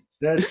here.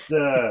 That's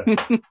when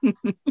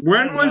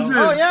was this?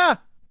 Oh yeah,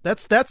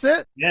 that's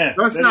it. Yeah,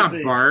 that's not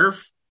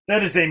barf.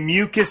 That is a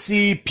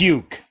mucusy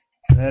puke.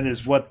 That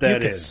is what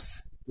that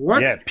is.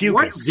 What? Yeah, puke.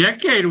 What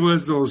decade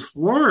was those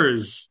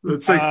floors?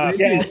 It's like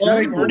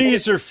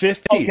 30s or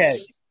 50s. Okay.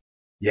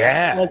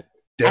 Yeah.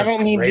 I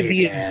don't mean to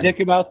be a dick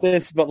about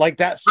this, but like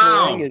that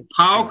flooring is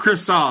Pau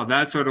Cristal.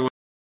 That's what it was.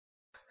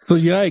 So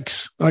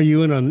yikes! Are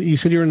you you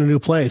said you're in a new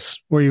place.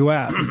 Where are you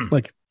at?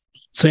 Like.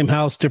 Same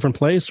house, different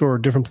place, or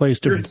different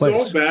place, different place?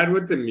 You're so bad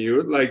with the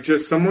mute. Like,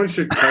 just someone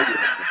should cut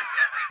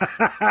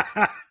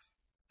you.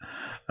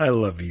 I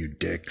love you,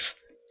 dicks.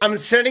 I'm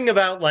sitting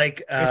about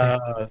like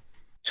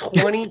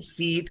 20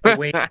 feet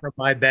away from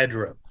my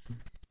bedroom.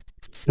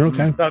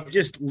 Okay. So I've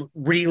just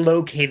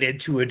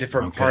relocated to a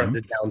different part of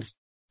the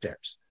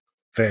downstairs.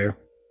 Fair.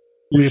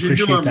 You should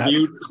do a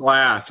mute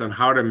class on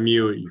how to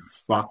mute, you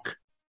fuck.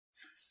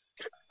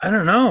 I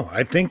don't know.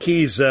 I think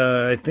he's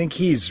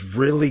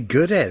really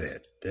good at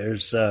it.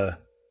 There's I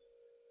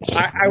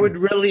would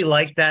really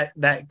like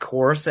that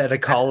course at a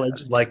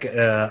college like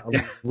a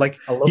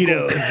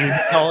local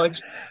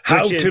college.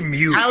 How to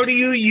mute. How do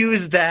you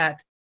use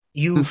that?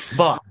 You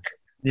fuck.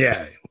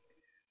 Yeah.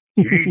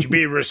 You need to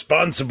be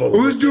responsible.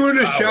 Who's doing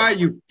a shot,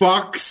 you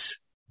fucks?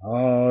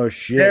 Oh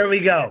shit. There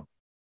we go.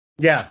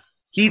 Yeah.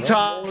 He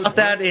taught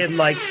that in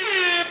like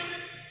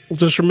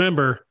just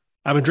remember,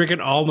 I've been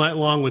drinking all night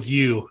long with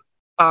you.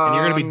 And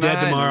you're going to be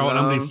dead tomorrow, and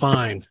I'm going to be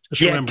fine.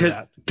 Just remember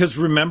that. Because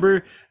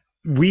remember,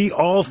 we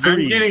all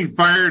three... I'm getting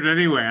fired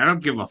anyway. I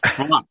don't give a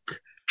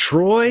fuck.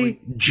 Troy,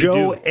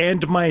 Joe,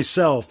 and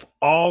myself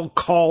all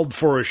called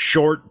for a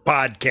short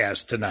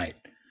podcast tonight.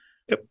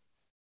 Yep.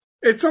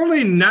 It's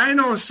only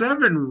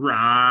 9:07,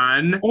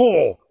 Ron.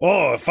 Oh,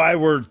 if I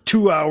were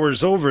 2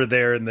 hours over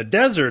there in the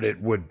desert, it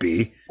would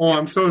be. Oh,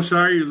 I'm so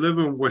sorry you live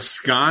in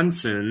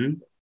Wisconsin.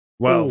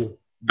 Well... Ooh.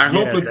 I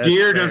hope a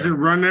deer doesn't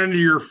run into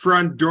your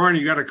front door and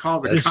you got to call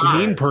the cops. This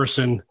mean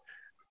person.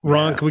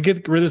 Ron, can we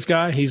get rid of this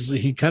guy? He's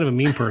kind of a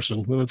mean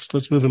person.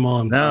 Let's move him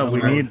on. No,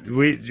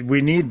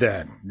 we need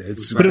that.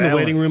 It's put him in the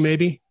waiting room,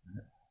 maybe.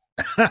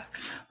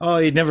 Oh,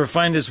 he'd never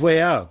find his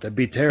way out. That'd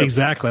be terrible.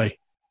 Exactly.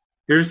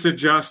 Here's to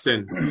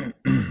Justin.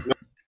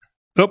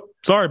 Oh,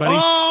 sorry, buddy.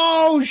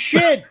 Oh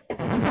shit!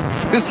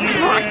 This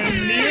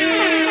Christ.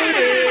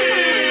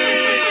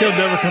 He'll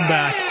never come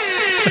back.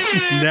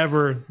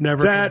 never.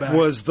 That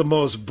was the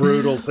most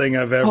brutal thing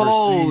I've ever seen.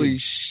 Holy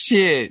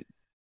shit!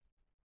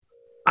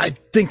 I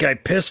think I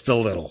pissed a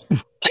little.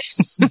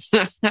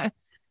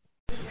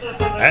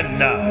 And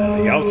now,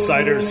 the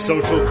Outsiders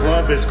Social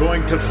Club is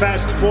going to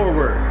fast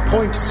forward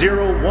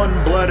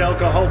 0.01 blood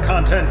alcohol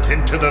content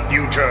into the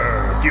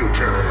future.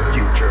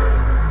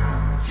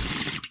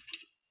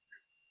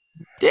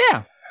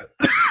 Yeah.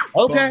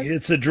 Okay.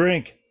 It's a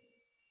drink.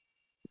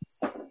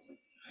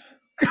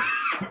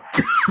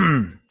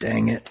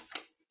 Dang it.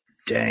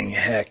 Dang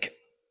heck.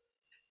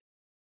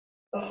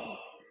 Oh.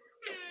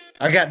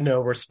 I got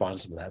no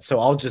response to that, so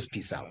I'll just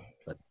peace out.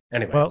 But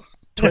anyway. Well,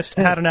 Twist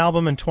had an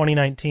album in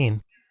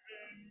 2019.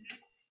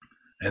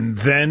 And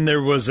then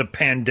there was a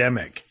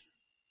pandemic.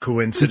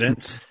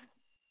 Coincidence?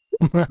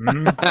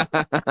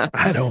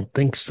 I don't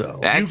think so.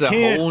 That's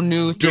a whole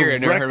new theory.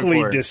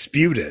 Directly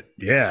dispute it.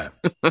 Yeah.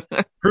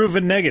 Prove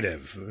a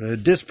negative.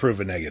 Disprove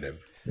a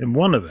negative. And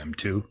one of them,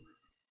 too.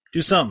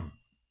 Do something.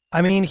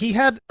 I mean, he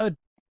had a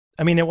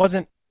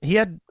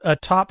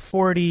top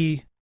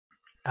 40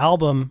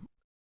 album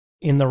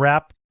in the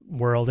rap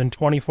world in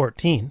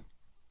 2014.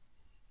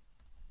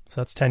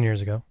 So that's 10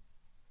 years ago.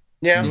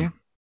 Yeah.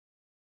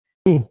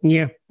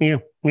 Yeah.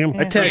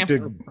 I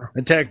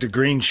tacked a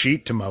green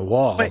sheet to my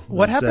wall. Wait,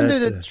 what happened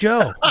to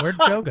Joe? Where'd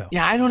Joe go?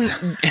 Yeah, I don't.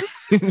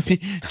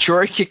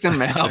 Troy kicked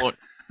him out.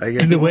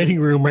 In the waiting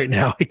room right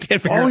now. I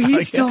can't figure out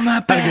he's still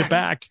not back. How to get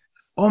back.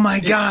 Oh my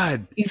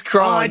God. He's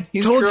crawling. I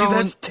told you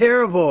that's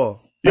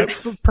terrible.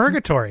 That's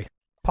purgatory.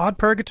 Pod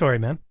purgatory,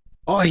 man.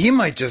 Oh, he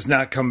might just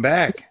not come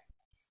back.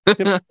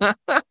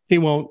 He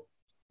won't.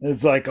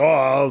 It's like,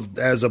 I'll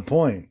as a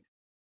point.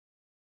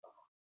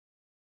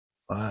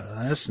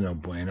 That's no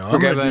bueno. I'm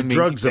going to do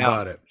drugs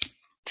about it.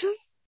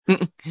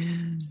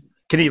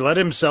 Can he let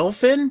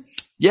himself in?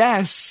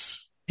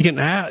 Yes. You can,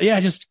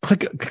 just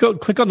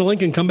click on the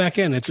link and come back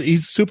in.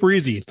 It's super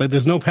easy. Like,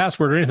 there's no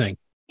password or anything.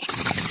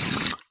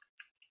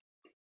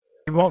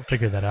 You won't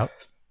figure that out.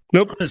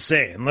 Nope. I'm going to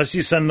say, unless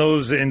you send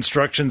those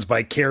instructions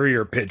by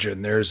carrier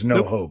pigeon, there's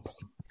no hope.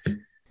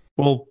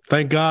 Well,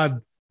 thank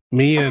God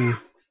me and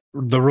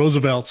the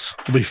Roosevelts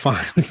will be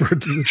fine for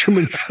the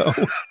Truman Show.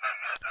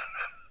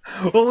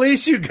 Well, at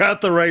least you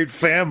got the right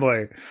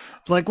family.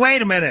 It's like,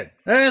 wait a minute.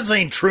 This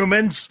ain't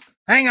Truman's.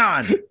 Hang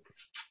on.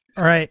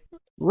 All right.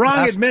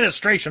 Wrong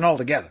administration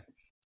altogether.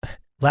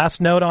 Last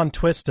note on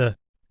Twista.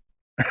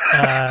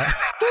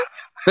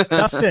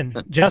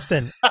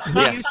 Justin,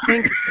 yes.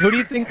 Who do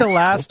you think the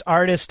last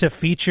artist to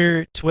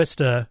feature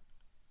Twista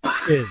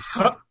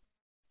is?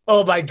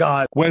 Oh my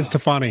God. Gwen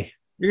Stefani.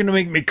 You're going to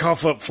make me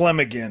cough up phlegm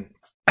again.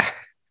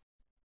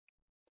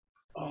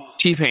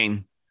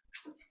 T-Pain.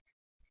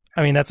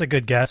 I mean, that's a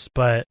good guess,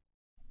 but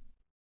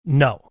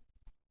no.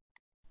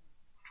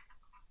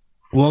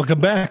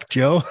 Welcome back,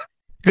 Joe.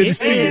 Good to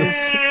see you.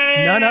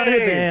 None other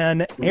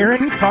than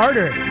Aaron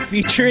Carter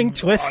featuring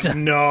Twista. Oh,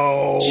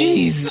 no.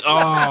 Jeez.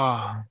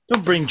 Oh.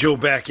 Don't bring Joe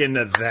back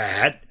into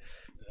that.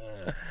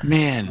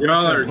 Man.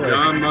 Y'all are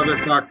dumb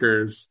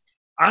motherfuckers.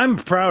 I'm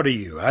proud of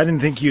you. I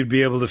didn't think you'd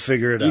be able to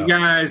figure it out. You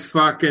guys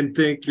fucking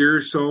think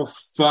you're so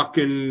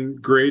fucking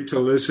great to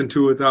listen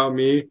to without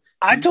me.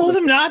 I told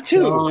him not to.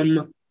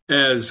 Dumb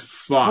as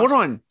fuck. Hold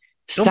on.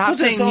 Stop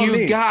saying you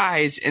me.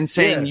 Guys and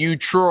saying you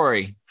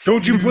Troy.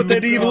 Don't you put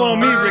that evil on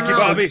me, Ricky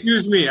Bobby.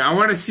 Excuse me. I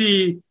want to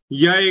see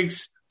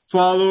Yikes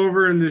fall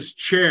over in this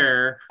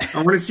chair. I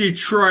want to see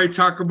Troy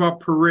talk about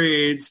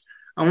parades.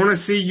 I want to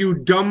see you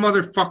dumb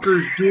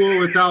motherfuckers do it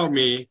without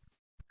me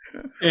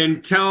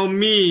and tell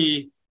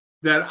me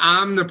that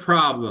I'm the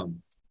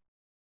problem.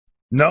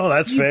 No,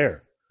 that's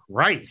fair.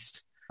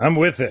 Christ. I'm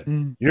with it.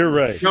 You're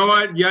right. You know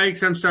what?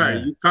 Yikes. I'm sorry.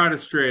 You caught a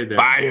stray there.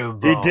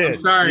 You did.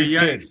 I'm sorry. You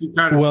Yikes. did. You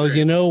caught a Well, stray.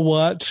 you know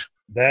what?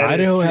 That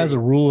Idaho has a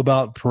rule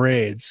about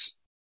parades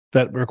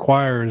that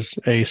requires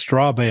a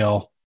straw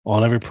bale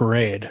on every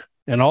parade.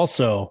 And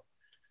also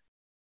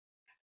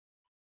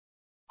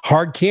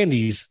hard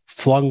candies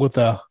flung with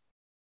a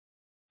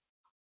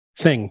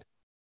thing.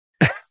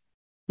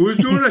 Who's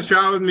doing a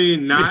shot with me?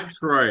 Not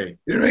Troy.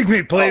 You make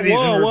me play these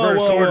in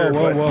reverse order.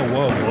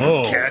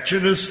 Whoa.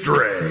 Catching a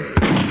stray.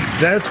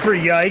 That's for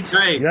Yikes.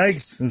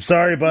 Yikes. I'm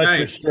sorry about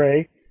your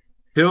stray.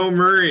 Hill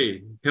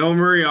Murray,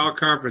 all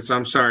conference.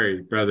 I'm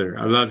sorry, brother.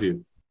 I love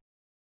you.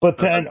 But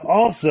then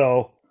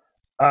also,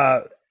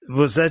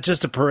 was that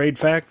just a parade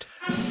fact?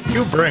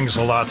 You brings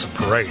lots of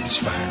parades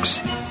facts.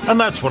 And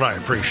that's what I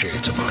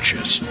appreciate about you.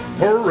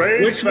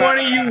 Parade Which one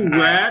of you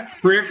rat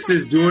pricks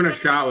is doing a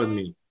shot with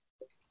me?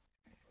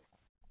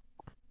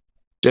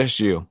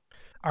 Just you.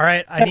 All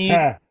right,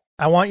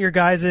 I want your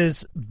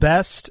guys'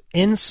 best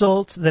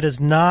insult that does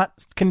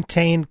not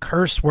contain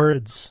curse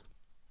words.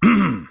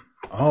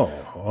 Oh,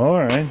 all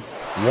right.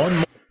 One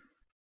more.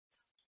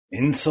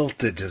 Insult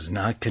that does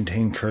not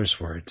contain curse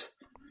words.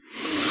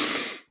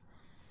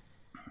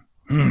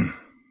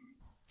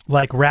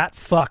 Like rat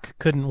fuck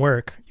couldn't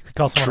work. You could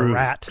call someone a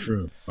rat.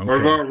 True. Okay.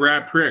 What about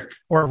rat prick?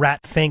 Or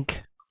rat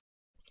think.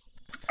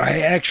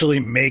 I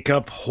actually make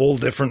up whole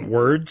different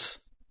words.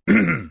 I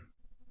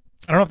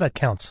don't know if that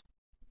counts.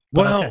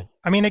 Well, okay.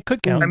 I mean, it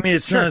could count. I mean,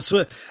 it's not.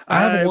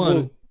 I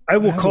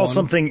will call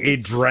something a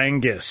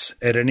drangus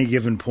at any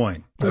given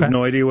point. Okay. I have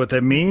no idea what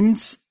that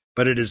means,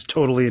 but it is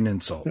totally an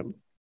insult. Yep.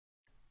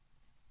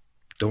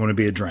 Don't want to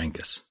be a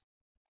drangus.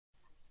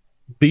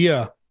 Be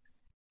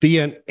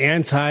an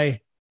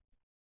anti-hanger.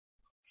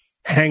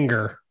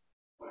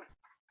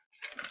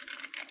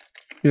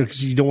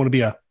 Because you don't want to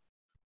be a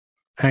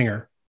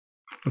hanger.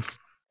 Oh,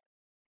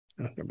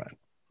 never mind.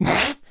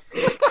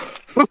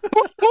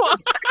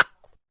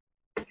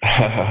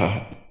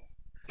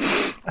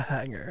 A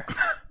hanger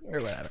or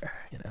whatever,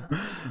 you know.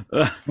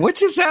 What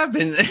just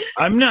happened?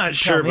 I'm not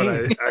sure,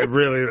 but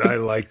I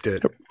liked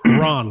it.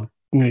 Ron,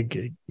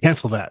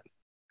 cancel that.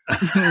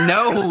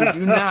 No,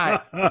 do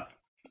not.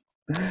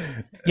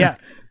 Yeah.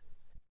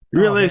 You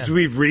realize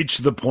we've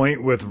reached the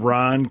point with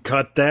Ron,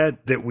 cut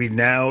that we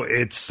now,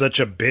 it's such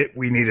a bit,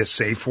 we need a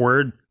safe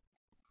word.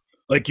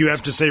 Like you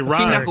have to say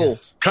Ron.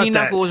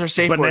 Pinochle is our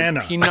safe banana.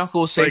 word.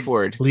 Pinochle safe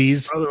word.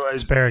 Please.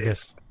 Otherwise,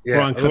 asparagus. Yeah,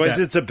 Ron, otherwise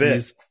it's a bit.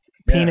 Please.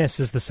 Penis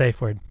is the safe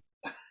word.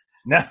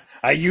 No,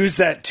 I use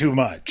that too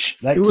much.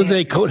 It was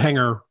a coat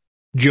hanger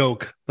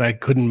joke that I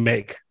couldn't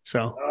make.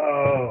 So.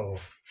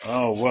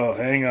 Oh, well,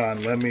 hang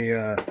on. Let me.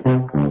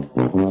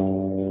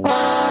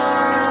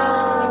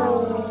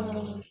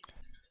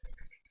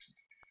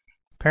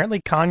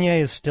 Apparently, Kanye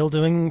is still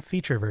doing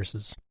feature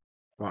verses.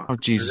 Wow. Oh,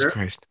 Jesus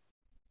Christ.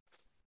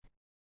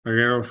 I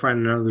gotta go find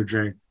another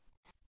drink.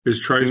 Is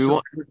Troy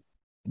Do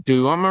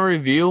we want my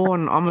review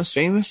on Almost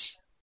Famous?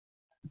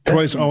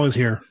 Troy's always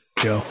here,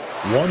 Joe.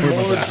 One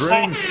more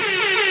drink.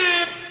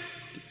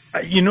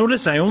 You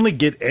notice I only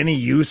get any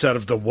use out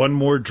of the one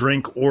more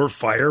drink or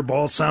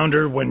fireball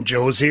sounder when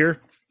Joe's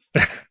here.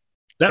 That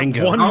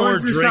Bingo. one How more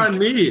is this drink. on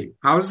me?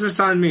 How is this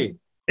on me?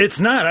 It's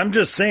not. I'm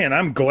just saying.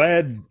 I'm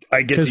glad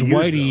I get to Because use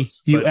Whitey,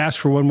 those, you but asked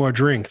for one more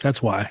drink.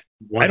 That's why.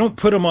 I don't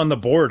put them on the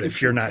board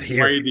if you're not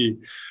here. Whitey,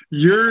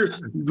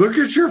 look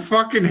at your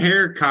fucking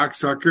hair,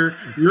 cocksucker.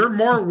 You're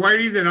more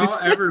whitey than I'll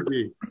ever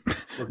be.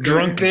 Okay?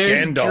 Drunk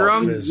There's Gandalf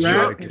drunk is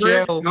Rat like,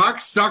 prick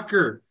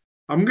cocksucker.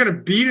 I'm gonna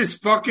beat his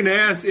fucking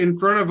ass in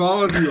front of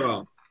all of you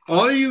all.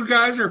 All of you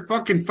guys are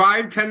fucking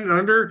 5'10" and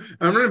under.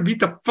 I'm gonna beat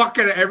the fuck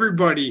out of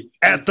everybody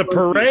at the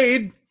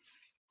parade.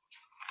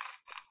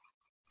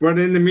 But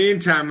in the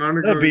meantime, I'm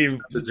gonna go.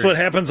 That's what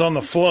happens on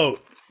the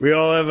float. We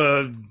all have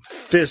a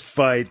fist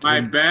fight. My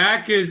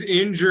back is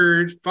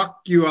injured. Fuck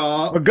you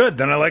all. Well, good.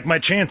 Then I like my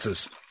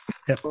chances.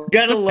 Yep. You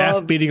gotta Ass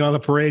love. beating on the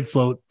parade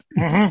float.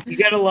 You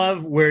gotta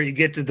love where you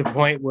get to the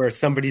point where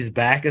somebody's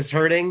back is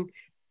hurting,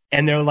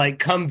 and they're like,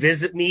 "Come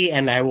visit me,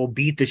 and I will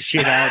beat the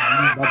shit out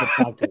of you,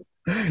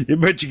 motherfucker."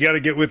 But you got to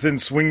get within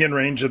swinging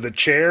range of the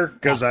chair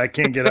because I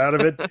can't get out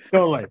of it.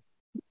 Totally.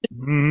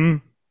 Mm-hmm.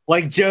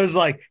 Like Joe's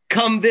like,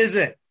 "Come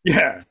visit."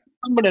 Yeah.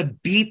 I'm gonna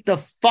beat the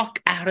fuck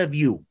out of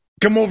you.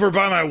 Come over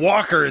by my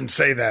walker and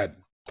say that.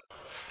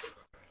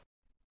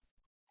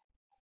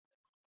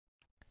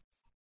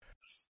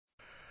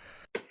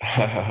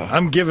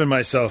 I'm giving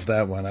myself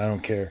that one. I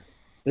don't care.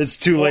 It's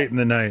too late in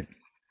the night.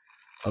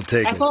 I'll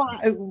take I it. thought,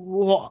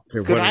 well,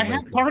 Here, could what I is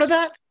have it? part of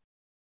that?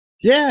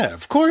 Yeah,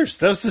 of course.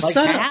 That was the Like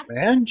setup, half?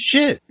 man.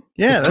 Shit.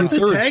 Yeah, that's a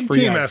 2/3 tag for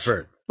team Yikes.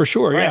 effort. For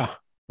sure, Right. yeah.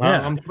 Well,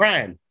 Yeah. I'm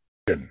trying.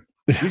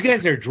 You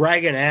guys are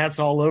dragging ass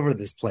all over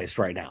this place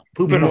right now,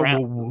 pooping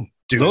around.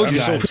 Dude, Those I'm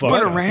so guys. fucked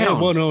Put up. around. Yeah,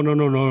 well,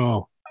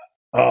 no.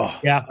 Oh,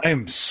 Yeah. I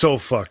am so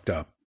fucked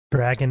up.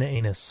 Dragon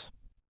anus.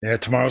 Yeah,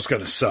 tomorrow's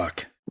going to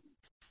suck.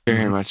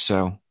 Very much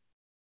so.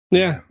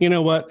 Yeah, you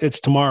know what? It's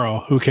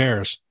tomorrow. Who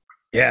cares?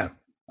 Yeah.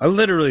 I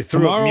literally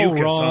threw up Tomorrow,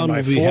 mucus on Ron my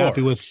will be floor.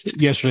 happy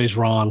with yesterday's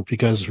Ron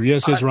because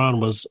yesterday's Ron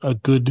was a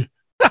good,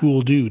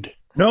 cool dude.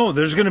 No,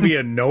 there's going to be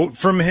a note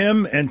from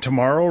him, and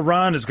tomorrow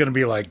Ron is going to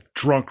be like,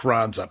 drunk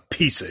Ron's a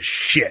piece of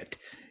shit.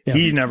 Yeah.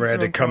 He never had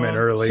to come in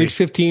early.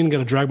 6:15,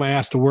 going to drag my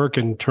ass to work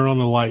and turn on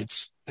the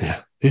lights.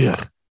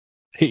 Yeah.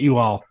 Hit you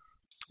all.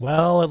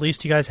 Well, at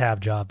least you guys have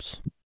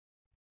jobs.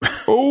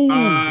 Oh,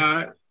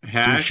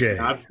 Hash, Touche.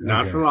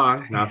 not Okay. for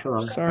long. Not for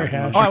long. Sorry,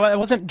 Hash. Oh, it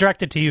wasn't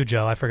directed to you,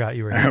 Joe. I forgot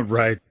you were.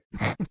 Right.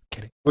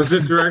 Kidding. Was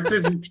it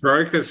directed to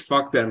Troy? Because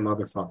fuck that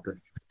motherfucker.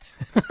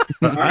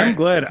 But I'm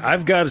glad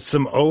I've got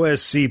some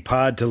OSC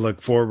pod to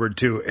look forward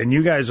to, and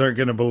you guys aren't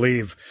going to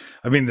believe.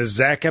 I mean, the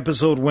Zach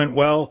episode went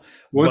well.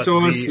 What's but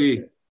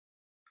OSC?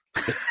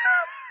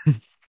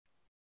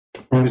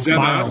 Is that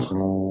us? Is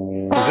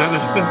that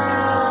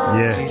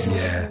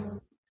us?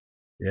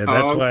 Yeah,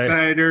 that's why.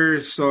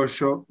 Outsiders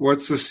Social.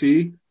 What's the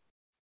C?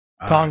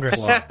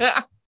 Congress.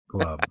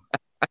 Club.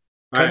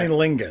 All right.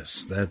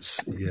 Cunnilingus. That's,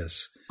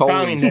 yes.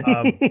 Communist.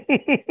 Um,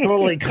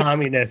 Totally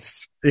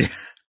communist. You're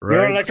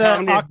right. like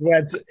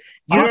communist.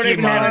 You don't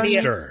even have any.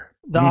 Monster.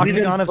 The We've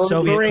been octagon of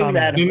Soviet furthering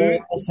that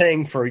communism. whole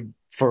thing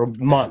for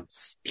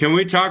months. Can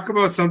we talk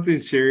about something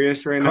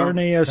serious right now? Carne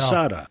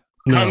asada.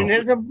 No.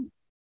 Communism.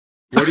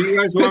 What do you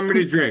guys want me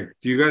to drink?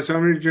 Do you guys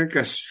want me to drink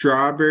a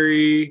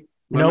strawberry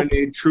Nope.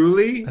 lemonade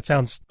Truly? That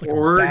sounds like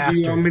Or a do you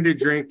bastard. want me to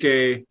drink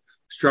a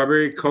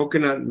strawberry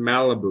coconut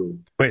Malibu?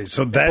 Wait,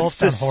 so both that's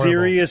the sound horrible.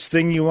 serious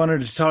thing you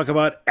wanted to talk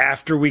about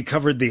after we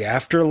covered the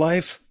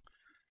afterlife?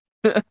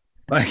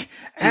 Like,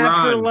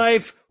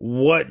 afterlife,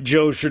 what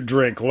Joe should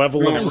drink,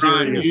 level of Ron,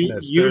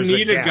 seriousness. you There's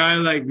need a gap. guy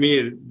like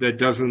me that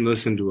doesn't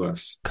listen to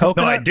us. No,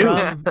 Coconut I do.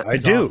 rum I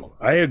is do. awful.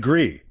 I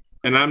agree.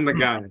 And I'm the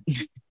guy.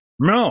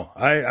 No,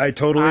 I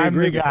totally I'm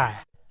agree. the guy.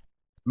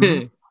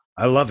 Mhm.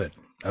 I love it.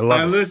 I love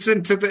I it.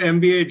 listened to the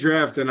NBA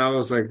draft and I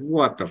was like,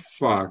 what the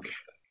fuck?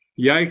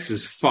 Yikes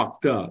is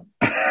fucked up.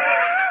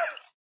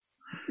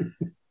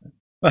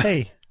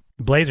 Hey,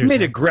 Blazers. You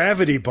made a man.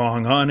 gravity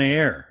bong on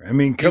air. I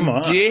mean, come You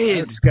on. did.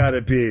 It's got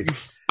to be.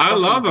 I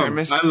love him.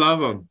 premise. I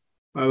love him.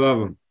 I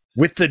love him.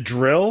 With the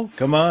drill?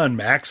 Come on,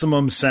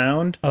 maximum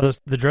sound. Oh,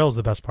 the drill's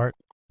the best part.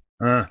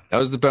 That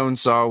was the bone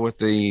saw with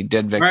the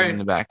dead victim Right. in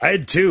the back. I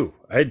had two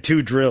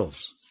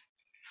drills.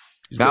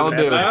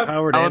 Malibu.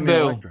 Powered and Malibu.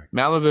 electric.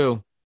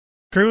 Malibu.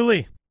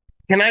 Truly.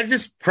 Can I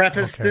just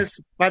preface Okay. this,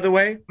 by the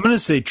way? I'm going to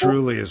say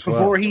truly as well.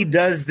 Before he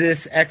does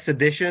this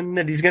exhibition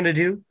that he's going to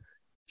do,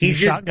 he You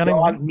just shotgunning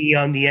dogged one? me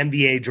on the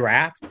NBA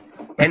draft,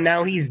 and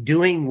now he's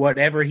doing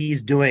whatever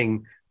he's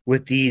doing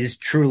with these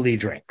Truly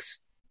drinks.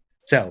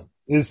 So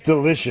It's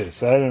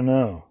delicious. I don't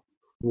know.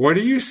 What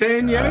are you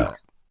saying, Yank?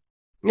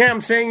 Yeah,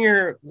 I'm saying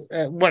you're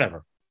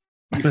whatever.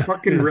 You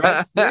fucking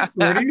rat. What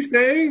are you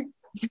saying?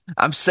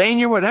 I'm saying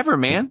you're whatever,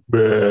 man. All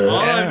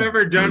I've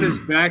ever done is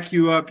back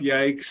you up,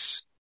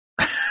 yikes.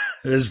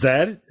 Is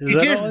that You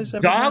just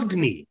dogged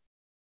me.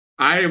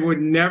 I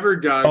would never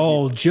dog.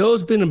 Oh,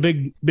 Joe's been a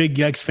big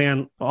Yikes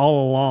fan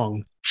all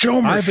along.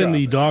 I've been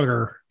the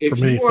dogger. If for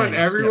you many want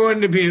things.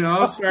 everyone to be an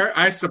all-star,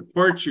 I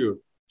support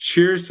you.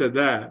 Cheers to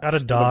that. Got a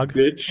dog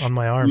bitch. on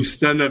my arm. You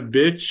son of a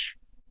bitch.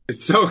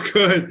 It's so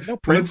good.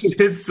 Once it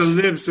hits the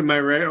lips, am I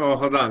right? Oh,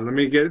 hold on. Let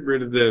me get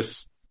rid of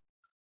this.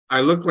 I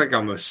look like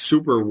I'm a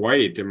super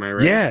white. Am I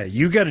right? Yeah,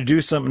 you got to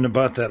do something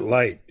about that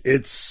light.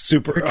 It's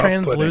super You're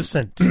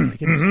translucent. I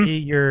can see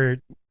your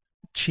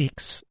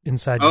cheeks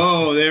inside.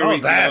 Oh, there we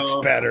go. That's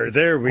better.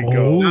 There we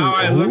go. Now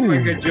I look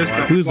like a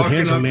Who's the fucking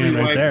handsome ugly man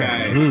right white there?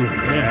 guy. Ooh,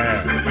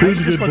 Yeah. who's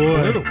a good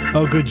boy?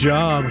 Oh, good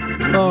job.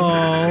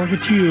 Oh,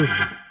 look at you.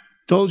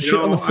 Don't shit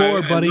on the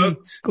floor, buddy.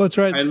 That's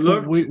right.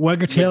 Wag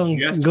your tail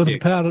and go to the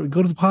potty.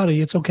 Go to the potty.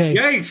 It's okay.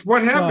 Yikes!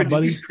 What happened?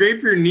 buddy. Did you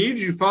scrape your knee? Did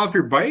you fall off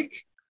your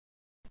bike?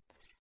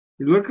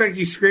 You look like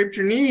you scraped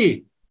your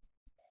knee.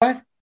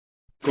 What?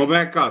 Go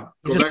back up.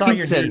 He just saw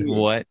your said knee.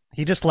 what?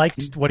 He just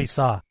liked what he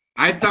saw.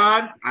 I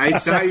thought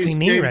Sexy you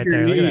knee scraped right your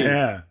there. Look at knee.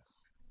 Yeah.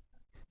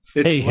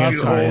 Hey,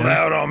 You hold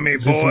out on me,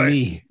 Is this boy.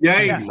 me?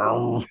 Yikes!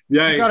 You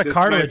Yikes! got a It's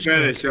cartilage my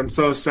fetish. kink. I'm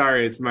so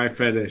sorry. It's my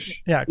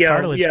fetish. Yeah,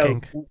 cartilage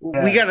kink.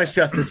 We got to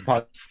shut this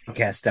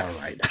podcast down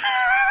right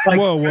now.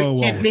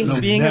 Whoa. It makes No,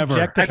 being never.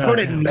 objectified. I put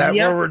it. That's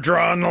where we're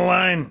drawing the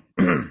line.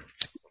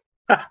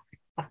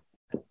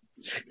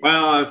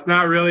 Well, it's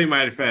not really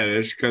my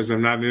fetish because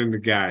I'm not into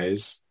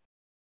guys.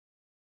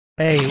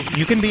 Hey,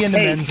 you can be into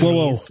men's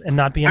knees and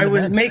not be into I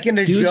was men. making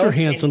a Dudes joke. are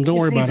handsome. and Don't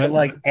you worry need about to, it.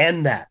 Like,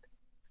 end that.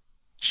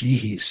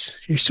 Jeez,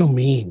 you're so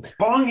mean.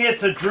 Bong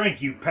gets a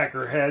drink, you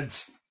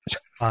peckerheads.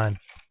 Fine.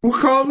 Who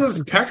called us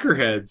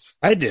peckerheads?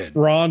 I did.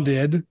 Ron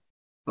did.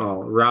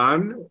 Oh,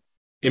 Ron?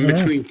 In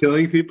between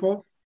killing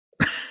people?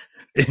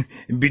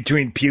 In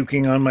between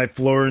puking on my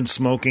floor and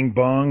smoking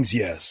bongs,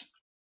 yes.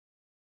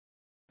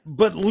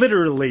 But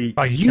literally,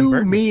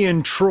 you, me,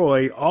 and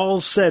Troy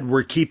all said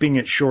we're keeping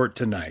it short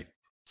tonight.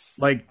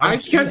 Like I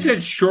kept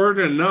it short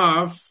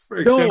enough.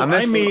 No,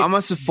 I mean,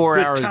 almost 4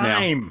 hours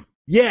now.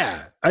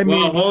 Yeah, I mean,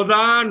 well, hold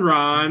on,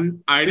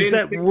 Ron.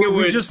 Were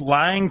we just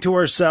lying to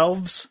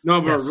ourselves?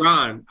 No, but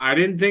Ron, I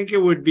didn't think it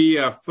would be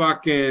a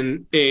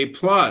fucking A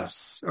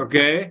plus.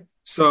 Okay,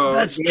 so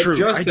that's true.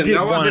 Justin,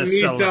 that wasn't me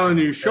selling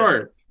you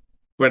short,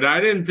 but I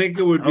didn't think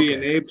it would be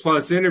an A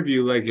plus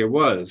interview like it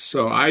was.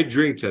 So I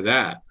drink to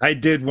that. I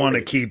did want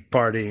to keep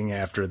partying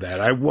after that.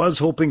 I was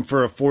hoping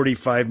for a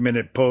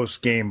 45-minute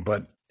post game,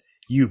 but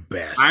you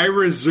bastard. I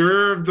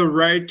reserve the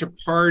right to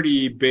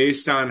party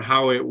based on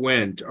how it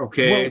went.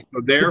 Okay, well,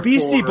 so therefore, the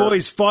Beastie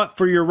Boys fought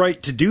for your right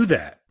to do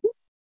that.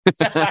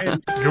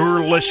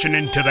 You're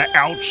listening to the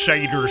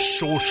Outsiders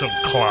Social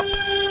Club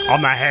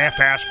on the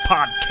Half-Ass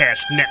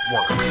Podcast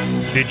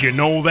Network. Did you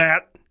know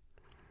that?